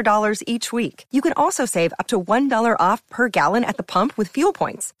 $600 each week. You can also save up to $1 off per gallon at the pump with fuel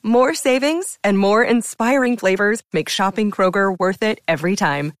points. More savings and more inspiring flavors make shopping Kroger worth it every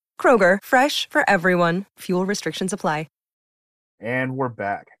time. Kroger, fresh for everyone. Fuel restrictions apply. And we're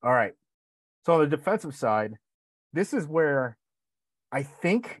back. All right. So on the defensive side, this is where I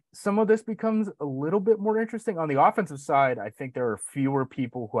think some of this becomes a little bit more interesting. On the offensive side, I think there are fewer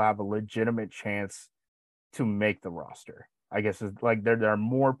people who have a legitimate chance to make the roster. I guess it's like there are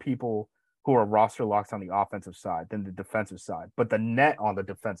more people who are roster locks on the offensive side than the defensive side. But the net on the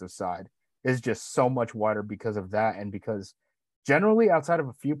defensive side is just so much wider because of that. And because generally outside of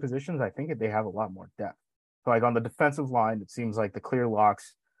a few positions, I think they have a lot more depth. So like on the defensive line, it seems like the clear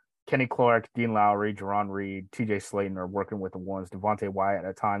locks, Kenny Clark, Dean Lowry, Jerron Reed, TJ Slaton are working with the ones, Devontae Wyatt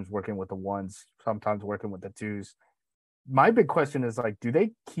at times working with the ones, sometimes working with the twos. My big question is like, do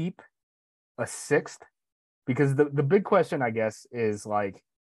they keep a sixth? Because the big question, I guess, is like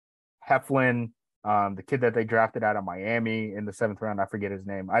Heflin, the kid that they drafted out of Miami in the 7th round, I forget his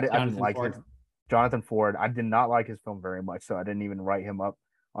name. I didn't like Jonathan Ford. I did not like his film very much, so I didn't even write him up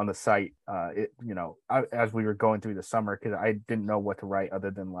on the site, as we were going through the summer, because I didn't know what to write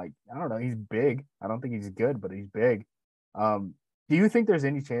other than like, I don't know, he's big. I don't think he's good, but he's big. Do you think there's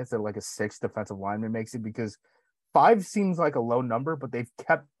any chance that like a 6th defensive lineman makes it? Because 5 seems like a low number, but they've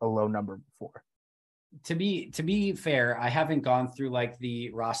kept a low number before. To be fair, I haven't gone through like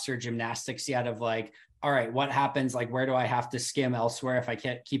the roster gymnastics yet of like, all right, what happens? Like, where do I have to skim elsewhere if I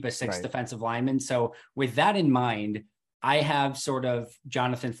can't keep a 6th defensive lineman? So with that in mind, I have sort of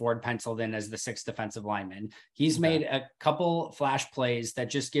Jonathan Ford penciled in as the 6th defensive lineman. He's made a couple flash plays that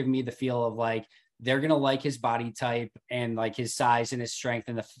just give me the feel of like, they're going to like his body type and like his size and his strength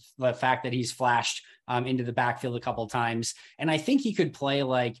and the fact that he's flashed into the backfield a couple of times. And I think he could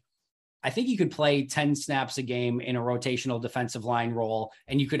play 10 snaps a game in a rotational defensive line role,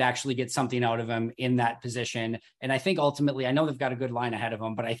 and you could actually get something out of him in that position. And I think ultimately, I know they've got a good line ahead of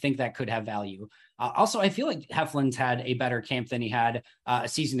him, but I think that could have value. Also, I feel like Heflin's had a better camp than he had a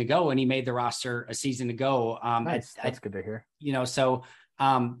season ago, and he made the roster a season ago. Nice. That's good to hear.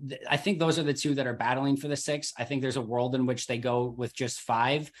 I think those are the two that are battling for the 6. I think there's a world in which they go with just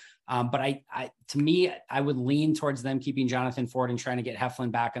 5. But to me, I would lean towards them keeping Jonathan Ford and trying to get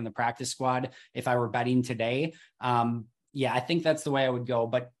Heflin back on the practice squad if I were betting today. I think that's the way I would go,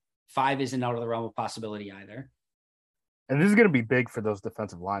 but 5 isn't out of the realm of possibility either. And this is going to be big for those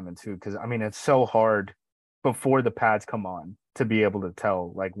defensive linemen too, because I mean, it's so hard before the pads come on to be able to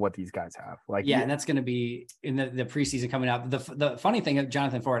tell like what these guys have. Like, and that's going to be in the preseason coming up. The funny thing of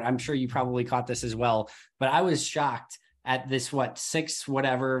Jonathan Ford, I'm sure you probably caught this as well, but I was shocked at this,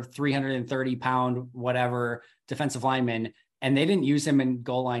 330 pound, whatever defensive lineman. And they didn't use him in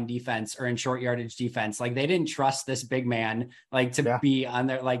goal line defense or in short yardage defense. Like they didn't trust this big man, like to be on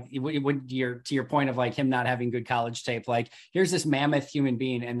there. Like to your point of like him not having good college tape, like here's this mammoth human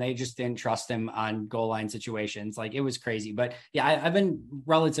being and they just didn't trust him on goal line situations. Like it was crazy, but I've been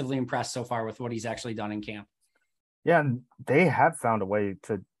relatively impressed so far with what he's actually done in camp. Yeah. And they have found a way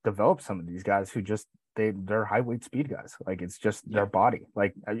to develop some of these guys who just, they're high weight speed guys. Like it's just their body.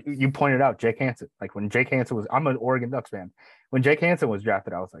 Like you pointed out, Jake Hansen. Like when Jake Hansen was, I'm an Oregon Ducks fan. When Jake Hansen was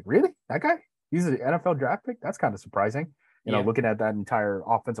drafted, I was like, really? That guy? He's an NFL draft pick? That's kind of surprising. You know, looking at that entire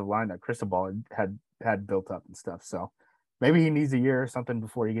offensive line that Cristobal had built up and stuff. So maybe he needs a year or something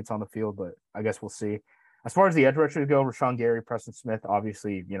before he gets on the field, but I guess we'll see. As far as the edge rushers go, Rashawn Gary, Preston Smith,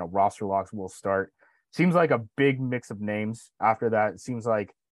 obviously, roster locks will start. Seems like a big mix of names after that. It seems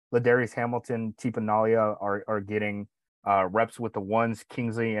like Ladarius Hamilton, Tipa Nalia are getting reps with the ones,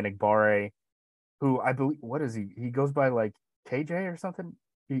 Kingsley and Igbare, who I believe, what is he? He goes by like KJ or something.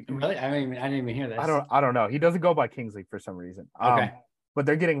 Really? I didn't even hear this. I don't know. He doesn't go by Kingsley for some reason. Okay. But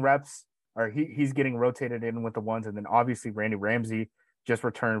they're getting reps, or he's getting rotated in with the ones, and then obviously Randy Ramsey just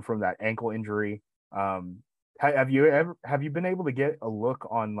returned from that ankle injury. Have you been able to get a look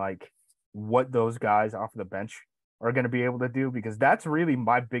on like what those guys off the bench are going to be able to do? Because that's really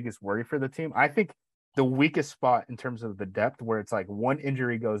my biggest worry for the team. I think the weakest spot in terms of the depth, where it's like one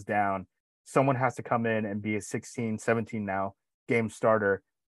injury goes down, someone has to come in and be a 16, 17 now game starter.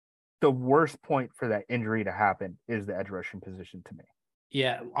 The worst point for that injury to happen is the edge rushing position to me.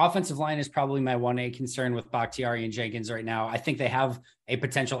 Yeah, offensive line is probably my 1A concern with Bakhtiari and Jenkins right now. I think they have a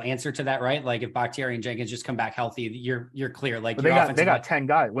potential answer to that, right? Like if Bakhtiari and Jenkins just come back healthy, you're clear. Like they got 10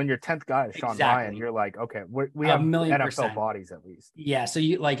 guys. When your 10th guy is Sean Ryan, you're like, okay, we have NFL bodies at least. Yeah, so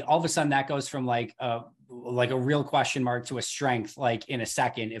you like all of a sudden that goes from like a real question mark to a strength, like in a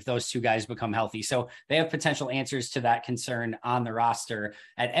second, if those two guys become healthy. So they have potential answers to that concern on the roster.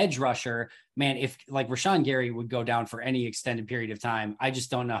 At edge rusher, man, if like Rashawn Gary would go down for any extended period of time, I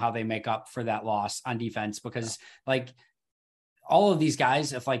just don't know how they make up for that loss on defense, because like all of these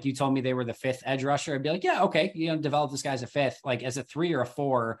guys, if like you told me they were the 5th edge rusher, I'd be like, yeah, okay, develop this guy as a 5th. Like as a 3 or a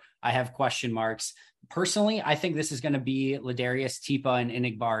 4, I have question marks. Personally, I think this is going to be Ladarius, Tipa, and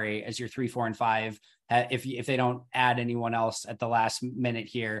Inigbare as your 3, 4, and 5. If they don't add anyone else at the last minute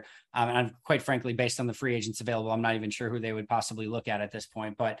here. And quite frankly, based on the free agents available, I'm not even sure who they would possibly look at this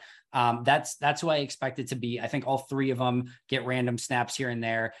point, but that's who I expect it to be. I think all 3 of them get random snaps here and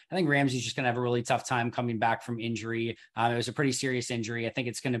there. I think Ramsey's just going to have a really tough time coming back from injury. It was a pretty serious injury. I think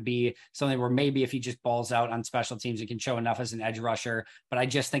it's going to be something where maybe if he just balls out on special teams, he can show enough as an edge rusher, but I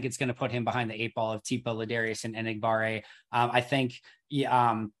just think it's going to put him behind the 8 ball of Tipa, Ladarius, and Inigbare. I think,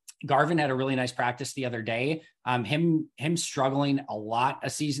 Garvin had a really nice practice the other day. Him struggling a lot a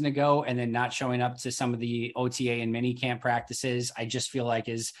season ago and then not showing up to some of the OTA and mini camp practices, I just feel like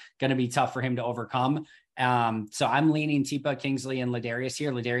is going to be tough for him to overcome. So I'm leaning Tipa, Kingsley, and Ladarius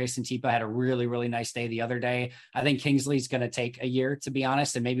here. Ladarius and Tipa had a really, really nice day the other day. I think Kingsley's going to take a year, to be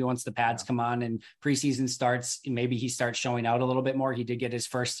honest. And maybe once the pads come on and preseason starts, maybe he starts showing out a little bit more. He did get his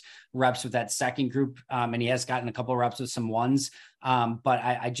first reps with that second group. And he has gotten a couple of reps with some ones. But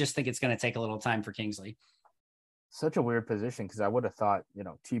I just think it's going to take a little time for Kingsley. Such a weird position, because I would have thought,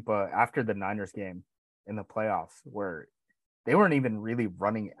 Tipa, after the Niners game in the playoffs, where they weren't even really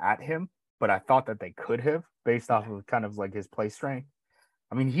running at him, but I thought that they could have, based off of kind of like his play strength.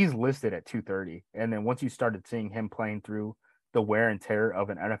 I mean, he's listed at 230. And then once you started seeing him playing through the wear and tear of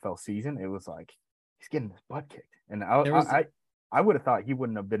an NFL season, it was like, he's getting his butt kicked. And I would have thought he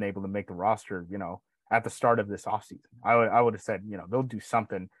wouldn't have been able to make the roster, at the start of this offseason. I would have said, they'll do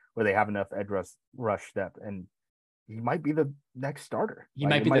something where they have enough edge rush depth, and he might be the next starter. He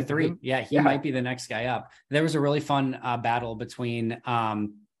might be the 3. He might be the next guy up. There was a really fun battle between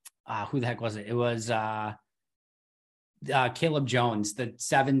who the heck was it? It was Caleb Jones, the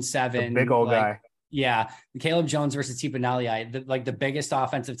 7'7", the big old guy. Yeah, Caleb Jones versus Tipa Nalia, the biggest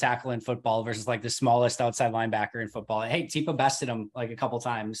offensive tackle in football versus like the smallest outside linebacker in football. Hey, Tipa bested him like a couple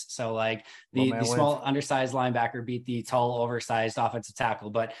times. So like the small undersized linebacker beat the tall oversized offensive tackle,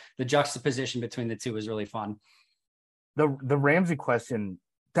 but the juxtaposition between the two was really fun. The Ramsey question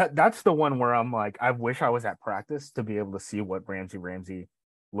That's the one where I'm like, I wish I was at practice to be able to see what Ramsey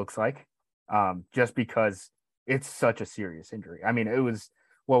looks like. Just because it's such a serious injury. I mean, it was,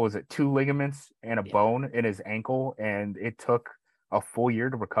 what was it, 2 ligaments and a bone in his ankle, and it took a full year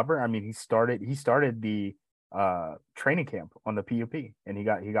to recover. I mean, he started the training camp on the PUP, and he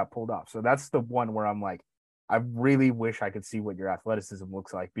got pulled off. So that's the one where I'm like, I really wish I could see what your athleticism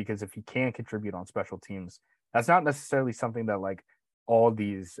looks like, because if you can contribute on special teams, that's not necessarily something that like all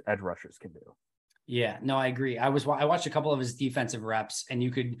these edge rushers can do. Yeah, no, I agree. I watched a couple of his defensive reps, and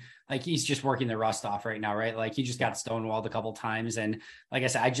you could, like, he's just working the rust off right now, right? Like, he just got stonewalled a couple times. And like I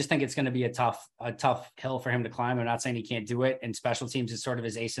said, I just think it's going to be a tough hill for him to climb. I'm not saying he can't do it. And special teams is sort of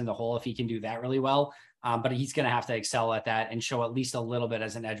his ace in the hole if he can do that really well. But he's going to have to excel at that and show at least a little bit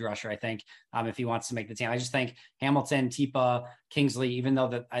as an edge rusher, I think, if he wants to make the team. I just think Hamilton, Tipa, Kingsley, even though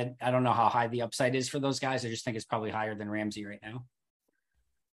that I don't know how high the upside is for those guys, I just think it's probably higher than Ramsey right now.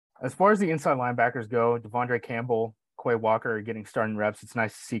 As far as the inside linebackers go, Devondre Campbell, Quay Walker are getting starting reps. It's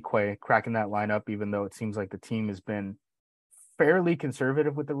nice to see Quay cracking that lineup, even though it seems like the team has been fairly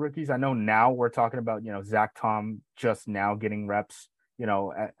conservative with the rookies. I know now we're talking about, Zach Tom just now getting reps,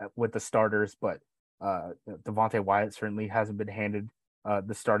 with the starters, but Devontae Wyatt certainly hasn't been handed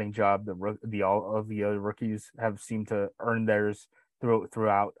the starting job. All of the other rookies have seemed to earn theirs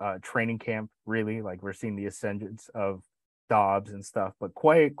throughout training camp. Really, like, we're seeing the ascendance of Dobbs and stuff, but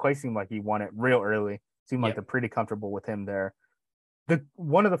Quay seemed like he won it real early. Seemed like they're pretty comfortable with him there.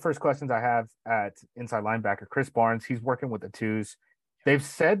 One of the first questions I have at inside linebacker, Chris Barnes, he's working with the twos. They've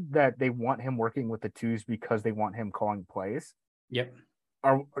said that they want him working with the twos because they want him calling plays. Yep.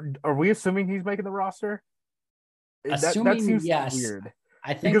 Are we assuming he's making the roster? Assuming, that seems yes. weird.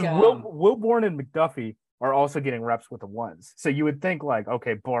 I think because Wilborn and McDuffie are also getting reps with the ones. So you would think like,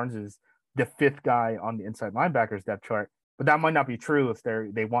 okay, Barnes is the fifth guy on the inside linebackers depth chart. But that might not be true if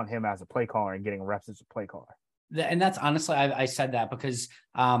they want him as a play caller and getting reps as a play caller. And that's honestly, I said that because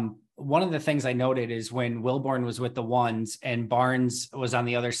one of the things I noted is when Wilborn was with the ones and Barnes was on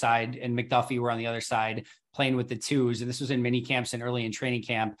the other side and McDuffie were on the other side playing with the twos, and this was in mini camps and early in training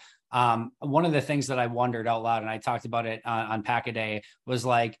camp. One of the things that I wondered out loud, and I talked about it on Pack-A-Day, was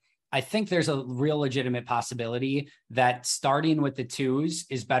like, I think there's a real legitimate possibility that starting with the twos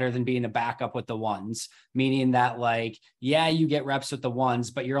is better than being a backup with the ones, meaning that like, yeah, you get reps with the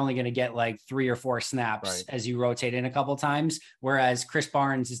ones, but you're only going to get like 3 or 4 snaps as you rotate in a couple times. Whereas Chris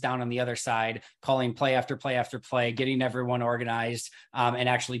Barnes is down on the other side, calling play after play after play, getting everyone organized, and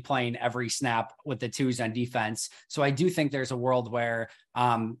actually playing every snap with the twos on defense. So I do think there's a world where,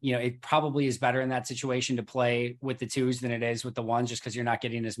 it probably is better in that situation to play with the twos than it is with the ones, just because you're not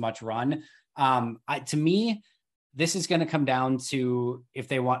getting as much run. To me, this is going to come down to if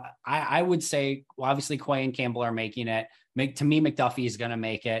they want. I would say, well, obviously Quay and Campbell are making it. To me, McDuffie is going to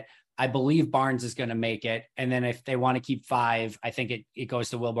make it. I believe Barnes is going to make it. And then if they want to keep 5, I think it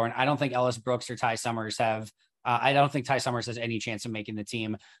goes to Wilborn. I don't think Ellis Brooks or Ty Summers have. I don't think Ty Summers has any chance of making the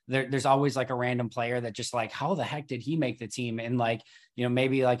team. There's always like a random player that just like, how the heck did he make the team? And like,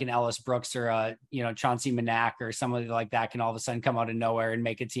 maybe like an Ellis Brooks or a, Chauncey Manak or somebody like that can all of a sudden come out of nowhere and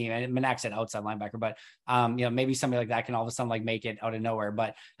make a team. And Manak's an outside linebacker, but maybe somebody like that can all of a sudden like make it out of nowhere.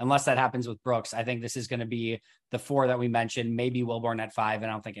 But unless that happens with Brooks, I think this is going to be the 4 that we mentioned, maybe Wilborn at 5.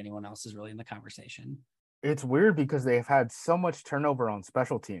 And I don't think anyone else is really in the conversation. It's weird because they've had so much turnover on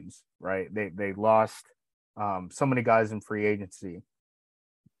special teams, right? They lost so many guys in free agency,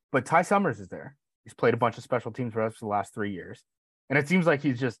 but Ty Summers is there. He's played a bunch of special teams reps for the last 3 years, and it seems like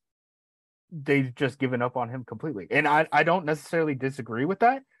they've just given up on him completely. And I don't necessarily disagree with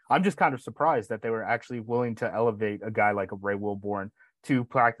that. I'm just kind of surprised that they were actually willing to elevate a guy like a Ray Wilborn to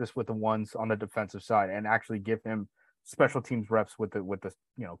practice with the ones on the defensive side and actually give him special teams reps with the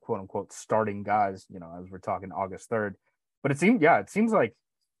quote unquote starting guys, as we're talking August 3rd. But it seems like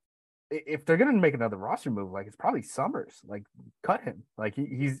if they're going to make another roster move, like, it's probably Summers. Like, cut him. Like,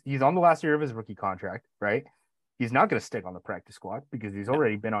 he's on the last year of his rookie contract, right? He's not going to stick on the practice squad because he's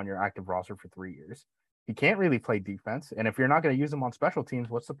already been on your active roster for 3 years. He can't really play defense, and if you're not going to use him on special teams,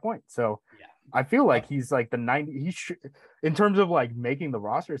 what's the point? So, I feel like he's like the 90. In terms of like making the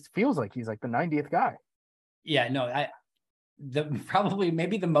roster, it feels like he's like the 90th guy. Yeah, no,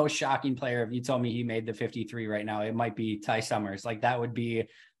 maybe the most shocking player, if you told me he made the 53 right now, it might be Ty Summers. Like, that would be.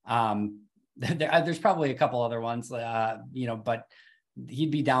 There's probably a couple other ones, but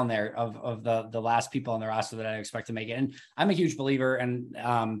he'd be down there of the last people on the roster that I expect to make it. And I'm a huge believer, and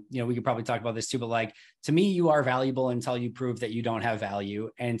we could probably talk about this too, but like, to me, you are valuable until you prove that you don't have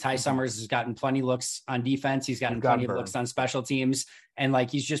value. And Ty Summers has gotten plenty looks on defense. He's gotten plenty of looks on special teams. And like,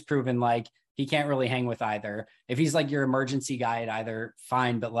 he's just proven like he can't really hang with either. If he's like your emergency guy at either,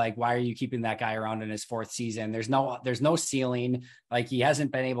 fine, but like, why are you keeping that guy around in his 4th season? There's no ceiling. Like, he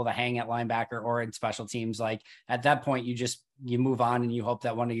hasn't been able to hang at linebacker or in special teams. Like, at that point, you move on and you hope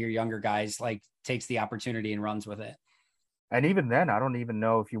that one of your younger guys like takes the opportunity and runs with it. And even then, I don't even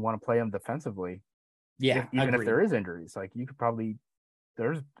know if you want to play him defensively. Yeah, even if there is injuries, like, you could probably,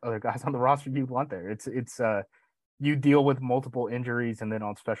 there's other guys on the roster you'd want there. It's you deal with multiple injuries, and then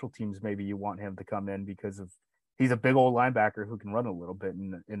on special teams, maybe you want him to come in because of he's a big old linebacker who can run a little bit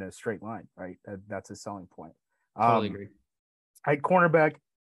in a straight line, right? That's his selling point. Totally agree. At cornerback,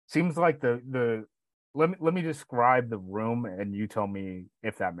 seems like let me describe the room, and you tell me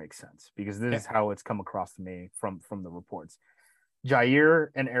if that makes sense, because this is how it's come across to me from the reports. Jaire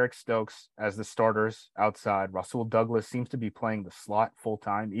and Eric Stokes as the starters outside. Rasul Douglas seems to be playing the slot full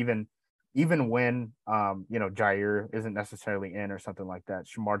time, even when Jaire isn't necessarily in or something like that.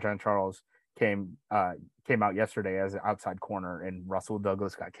 Shamar Jean-Charles came out yesterday as an outside corner, and Rasul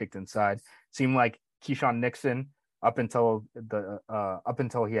Douglas got kicked inside. Seemed like Keyshawn Nixon up until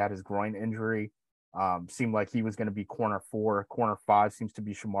he had his groin injury, seemed like he was going to be corner 4. Corner 5 seems to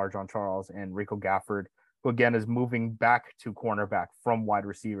be Shamar Jean-Charles and Rico Gafford, who again is moving back to cornerback from wide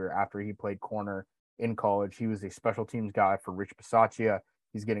receiver after he played corner in college. He was a special teams guy for Rich Bisaccia.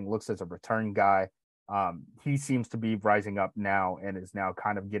 He's getting looks as a return guy. He seems to be rising up now and is now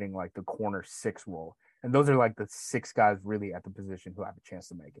kind of getting like the corner 6 role. And those are like the 6 guys really at the position who have a chance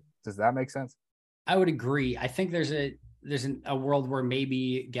to make it. Does that make sense? I would agree. I think there's a world where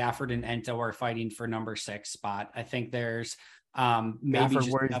maybe Gafford and Ento are fighting for number 6 spot. I think there's maybe Gafford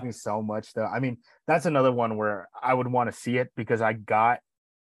worries me so much, though. I mean, that's another one where I would want to see it, because I got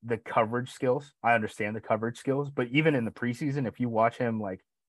the coverage skills. I understand the coverage skills, but even in the preseason, if you watch him like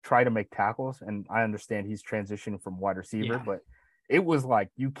try to make tackles, and I understand he's transitioning from wide receiver, but it was like,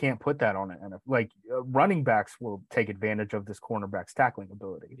 you can't put that on it. And running backs will take advantage of this cornerback's tackling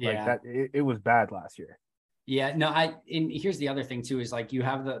ability. Like that, it was bad last year. Yeah, no, and here's the other thing too, is like, you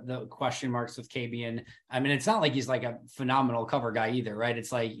have the question marks with Kabian. I mean, it's not like he's like a phenomenal cover guy either, right?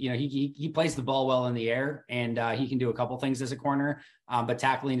 It's like, he plays the ball well in the air, and he can do a couple things as a corner, but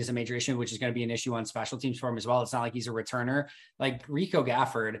tackling is a major issue, which is going to be an issue on special teams for him as well. It's not like he's a returner. Like Rico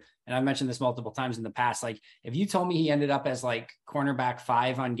Gafford, and I've mentioned this multiple times in the past, like, if you told me he ended up as like cornerback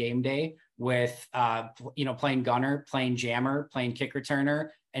 5 on game day with playing gunner, playing jammer, playing kick returner,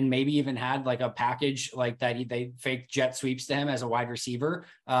 and maybe even had like a package like that, they fake jet sweeps to him as a wide receiver,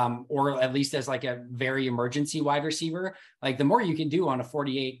 or at least as like a very emergency wide receiver. Like, the more you can do on a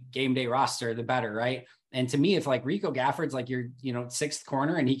 48 game day roster, the better, right? And to me, if like Rico Gafford's like your 6th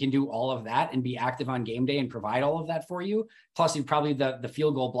corner, and he can do all of that and be active on game day and provide all of that for you, plus he's probably the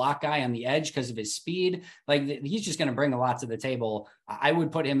field goal block guy on the edge because of his speed, like he's just going to bring a lot to the table. I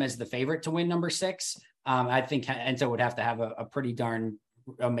would put him as the favorite to win number 6. I think Ento would have to have a pretty darn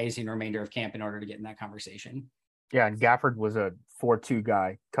amazing remainder of camp in order to get in that conversation. Yeah, and Gafford was a 4.2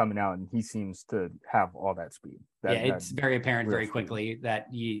 guy coming out, and he seems to have all that speed. It's very apparent very quickly that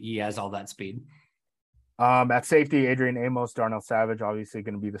he has all that speed. At safety, Adrian Amos, Darnell Savage, obviously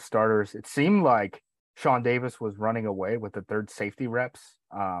going to be the starters. It seemed like Sean Davis was running away with the 3rd safety reps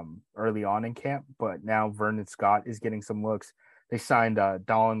early on in camp, but now Vernon Scott is getting some looks. They signed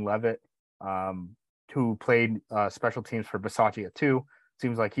Dallin Levitt, who played special teams for Bisaccia too.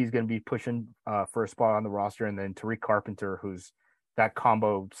 Seems like he's going to be pushing for a spot on the roster. And then Tariq Carpenter, who's that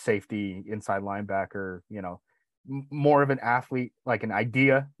combo safety inside linebacker, more of an athlete, like an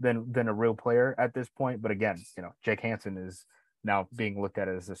idea than a real player at this point. But again, Jake Hansen is now being looked at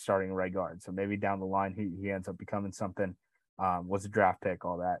as a starting right guard. So maybe down the line, he ends up becoming something, was a draft pick,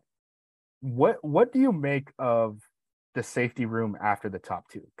 all that. What do you make of the safety room after the top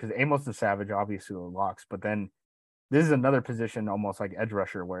 2? Because Amos and Savage obviously are locks, but then this is another position almost like edge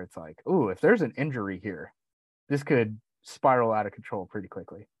rusher where it's like, ooh, if there's an injury here, this could spiral out of control pretty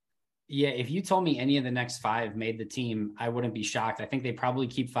quickly. Yeah, if you told me any of the next 5 made the team, I wouldn't be shocked. I think they probably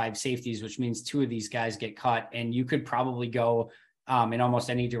keep 5 safeties, which means 2 of these guys get cut, and you could probably go in almost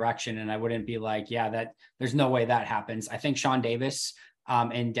any direction. And I wouldn't be like, that there's no way that happens. I think Sean Davis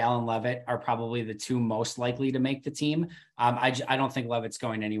and Dallin Levitt are probably the 2 most likely to make the team. I don't think Levitt's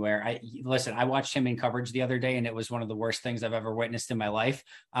going anywhere. I watched him in coverage the other day, and it was one of the worst things I've ever witnessed in my life.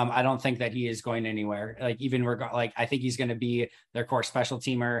 I don't think that he is going anywhere. Like, I think he's going to be their core special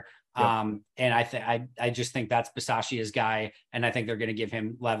teamer. Yep. And I just think that's Bisaccia's guy, and I think they're going to give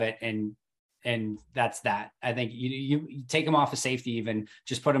him Levitt, and that's that. I think you take him off a safety, even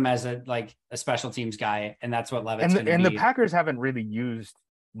just put him as a special teams guy, and that's what Levitt's going to be. And the Packers haven't really used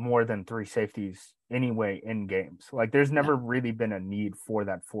more than three safeties anyway in games. Like there's never really been a need for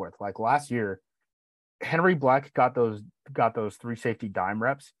that fourth. Like last year, Henry Black got those three safety dime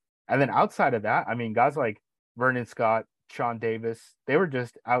reps. And then outside of that, I mean, guys like Vernon Scott, Sean Davis, they were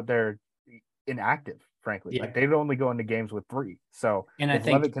just out there inactive, frankly. Yeah. Like they'd only go into games with three. So And if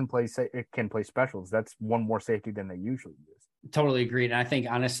Levitt can play specials, that's one more safety than they usually use. Totally agreed. And I think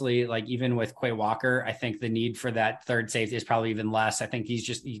honestly, like even with Quay Walker, I think the need for that third safety is probably even less. I think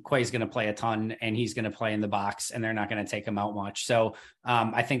Quay's going to play a ton and he's going to play in the box and they're not going to take him out much. So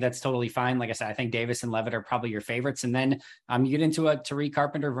I think that's totally fine. Like I said, I think Davis and Levitt are probably your favorites. And then you get into a Tariq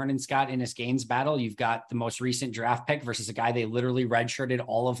Carpenter, Vernon Scott, Innis Gaines battle. You've got the most recent draft pick versus a guy they literally redshirted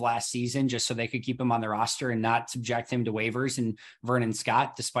all of last season just so they could keep him on the roster and not subject him to waivers. And Vernon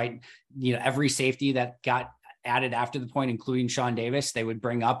Scott, despite, every safety that got added after the point, including Sean Davis, they would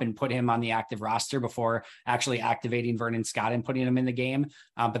bring up and put him on the active roster before actually activating Vernon Scott and putting him in the game.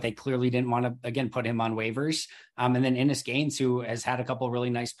 But they clearly didn't want to, again, put him on waivers. And then Innis Gaines, who has had a couple of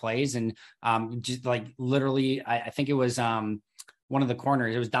really nice plays and just like literally, I think it was one of the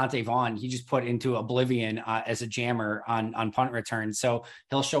corners, it was Dante Vaughn. He just put into oblivion as a jammer on punt return. So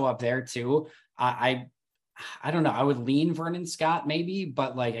he'll show up there too. I don't know. I would lean Vernon Scott maybe,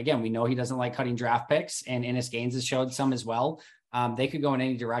 but like, again, we know he doesn't like cutting draft picks and Innis Gaines has showed some as well. They could go in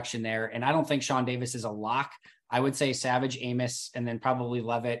any direction there. And I don't think Sean Davis is a lock. I would say Savage, Amos, and then probably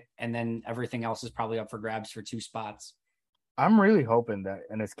Levitt. And then everything else is probably up for grabs for two spots. I'm really hoping that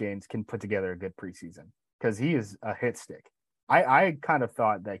Innis Gaines can put together a good preseason because he is a hit stick. I kind of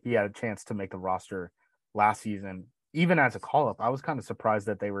thought that he had a chance to make the roster last season. Even as a call-up, I was kind of surprised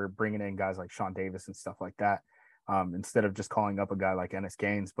that they were bringing in guys like Sean Davis and stuff like that instead of just calling up a guy like Innis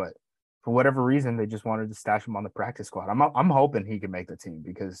Gaines. But for whatever reason, they just wanted to stash him on the practice squad. I'm hoping he can make the team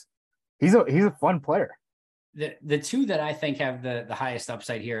because he's a fun player. The two that I think have the highest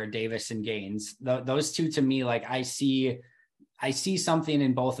upside here are Davis and Gaines. Those two to me, like I see something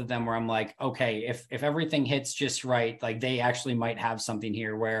in both of them where I'm like, okay, if everything hits just right, like they actually might have something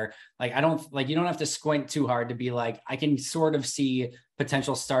here where like, you don't have to squint too hard to be like, I can sort of see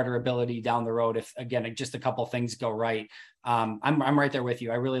potential starter ability down the road. If again, just a couple things go right. I'm right there with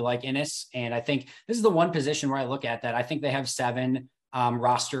you. I really like Innis. And I think this is the one position where I look at that. I think they have 7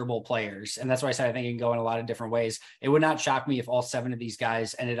 rosterable players. And that's why I said I think it can go in a lot of different ways. It would not shock me if all 7 of these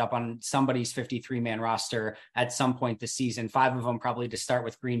guys ended up on somebody's 53-man roster at some point this season. 5 of them probably to start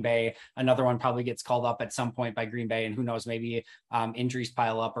with Green Bay. Another one probably gets called up at some point by Green Bay, and who knows, maybe injuries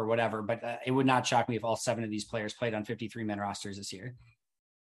pile up or whatever. But it would not shock me if all 7 of these players played on 53-man rosters this year.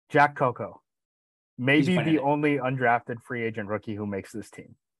 Jack Coco, maybe the only undrafted free agent rookie who makes this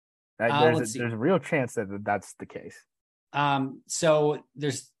team. There's a real chance that that's the case. So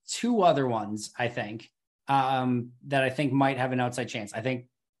there's 2 other ones, I think, that I think might have an outside chance. I think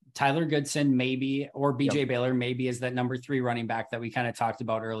Tyler Goodson, maybe, or BJ Baylor, maybe is that number 3 running back that we kind of talked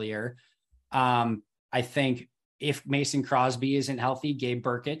about earlier. I think if Mason Crosby isn't healthy, Gabe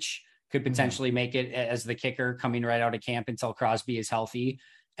Burkich could potentially make it as the kicker coming right out of camp until Crosby is healthy.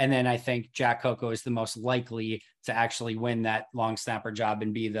 And then I think Jack Coco is the most likely to actually win that long snapper job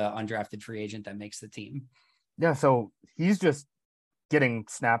and be the undrafted free agent that makes the team. Yeah, so he's just getting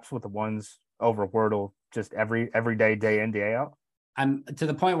snaps with the ones over Wordle just every day, day in, day out. I'm to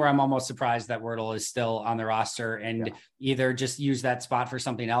the point where I'm almost surprised that Wordle is still on the roster and either just use that spot for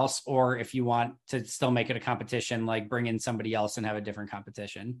something else, or if you want to still make it a competition, like bring in somebody else and have a different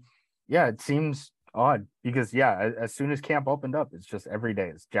competition. Yeah, it seems odd because as soon as camp opened up, it's just every day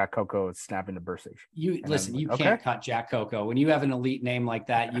it's Jack Coco is snapping to Bursage. You can't cut Jack Coco. When you have an elite name like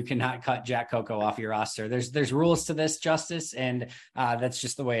that, you cannot cut Jack Coco off your roster. There's rules to this, Justice, and that's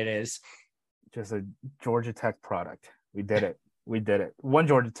just the way it is. Just a Georgia Tech product. We did it. One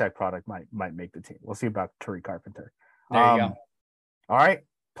Georgia Tech product might make the team. We'll see about Tariq Carpenter. There you go. All right.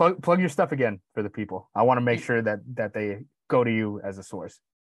 Plug your stuff again for the people. I want to make sure that they go to you as a source.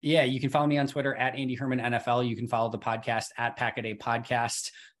 Yeah, you can follow me on Twitter at Andy Herman NFL. You can follow the podcast at Pack-A-Day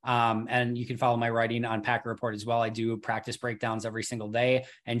Podcast. And you can follow my writing on Packer Report as well. I do practice breakdowns every single day.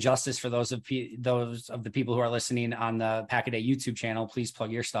 And Justice, for those of the people who are listening on the Pack-A-Day YouTube channel, please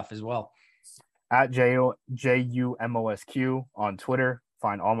plug your stuff as well. At JUMOSQ on Twitter.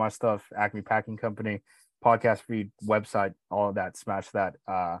 Find all my stuff, Acme Packing Company, podcast feed, website, all of that. Smash that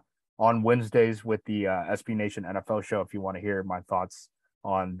on Wednesdays with the SB Nation NFL show if you want to hear my thoughts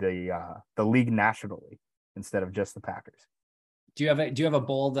on the league nationally instead of just the Packers. Do you have a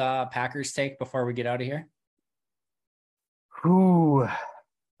bold Packers take before we get out of here?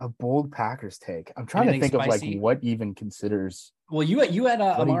 A bold Packers take. I'm trying Anything to think spicy? of like what even considers. Well, you had What even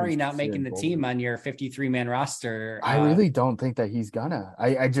Amari not making considered the bold. team on your 53-man roster. I really don't think that he's gonna.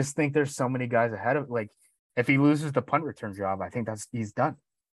 I just think there's so many guys ahead of like if he loses the punt return job, I think he's done.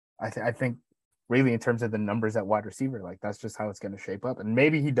 I think really in terms of the numbers at wide receiver, like that's just how it's going to shape up. And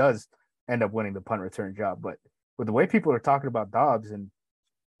maybe he does end up winning the punt return job, but with the way people are talking about Dobbs and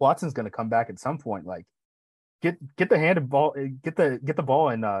Watson's going to come back at some point, like get the hand of ball, get the ball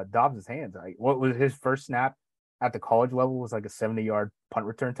in Dobbs's hands. Like what was his first snap at the college level was like a 70-yard punt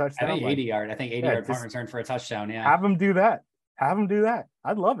return touchdown. I think like, 80-yard. I think 80-yard punt return for a touchdown. Yeah. Have him do that.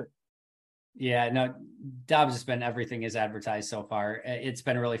 I'd love it. Yeah, no, Dobbs has been everything is advertised so far. It's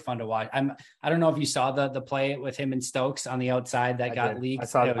been really fun to watch. I don't know if you saw the play with him and Stokes on the outside that got leaked. I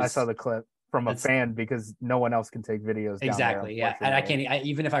saw the clip from a fan because no one else can take videos. Exactly. Yeah. And I can't,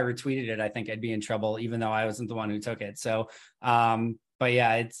 even if I retweeted it, I think I'd be in trouble, even though I wasn't the one who took it. So, but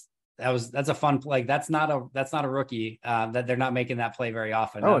yeah, that's a fun play. That's not a rookie that they're not making that play very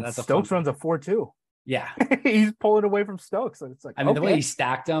often. Oh, that's Stokes runs a 4.2. Yeah. He's pulling away from Stokes. So it's like, I mean, the way he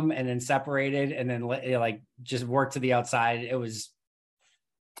stacked them and then separated and then like just worked to the outside, it was.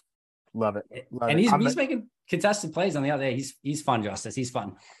 Love it. And he's making contested plays on the other day. He's fun, Justice. He's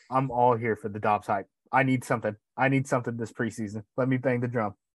fun. I'm all here for the Dobbs hype. I need something this preseason. Let me bang the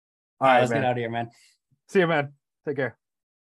drum. All right, let's get out of here, man. See you, man. Take care.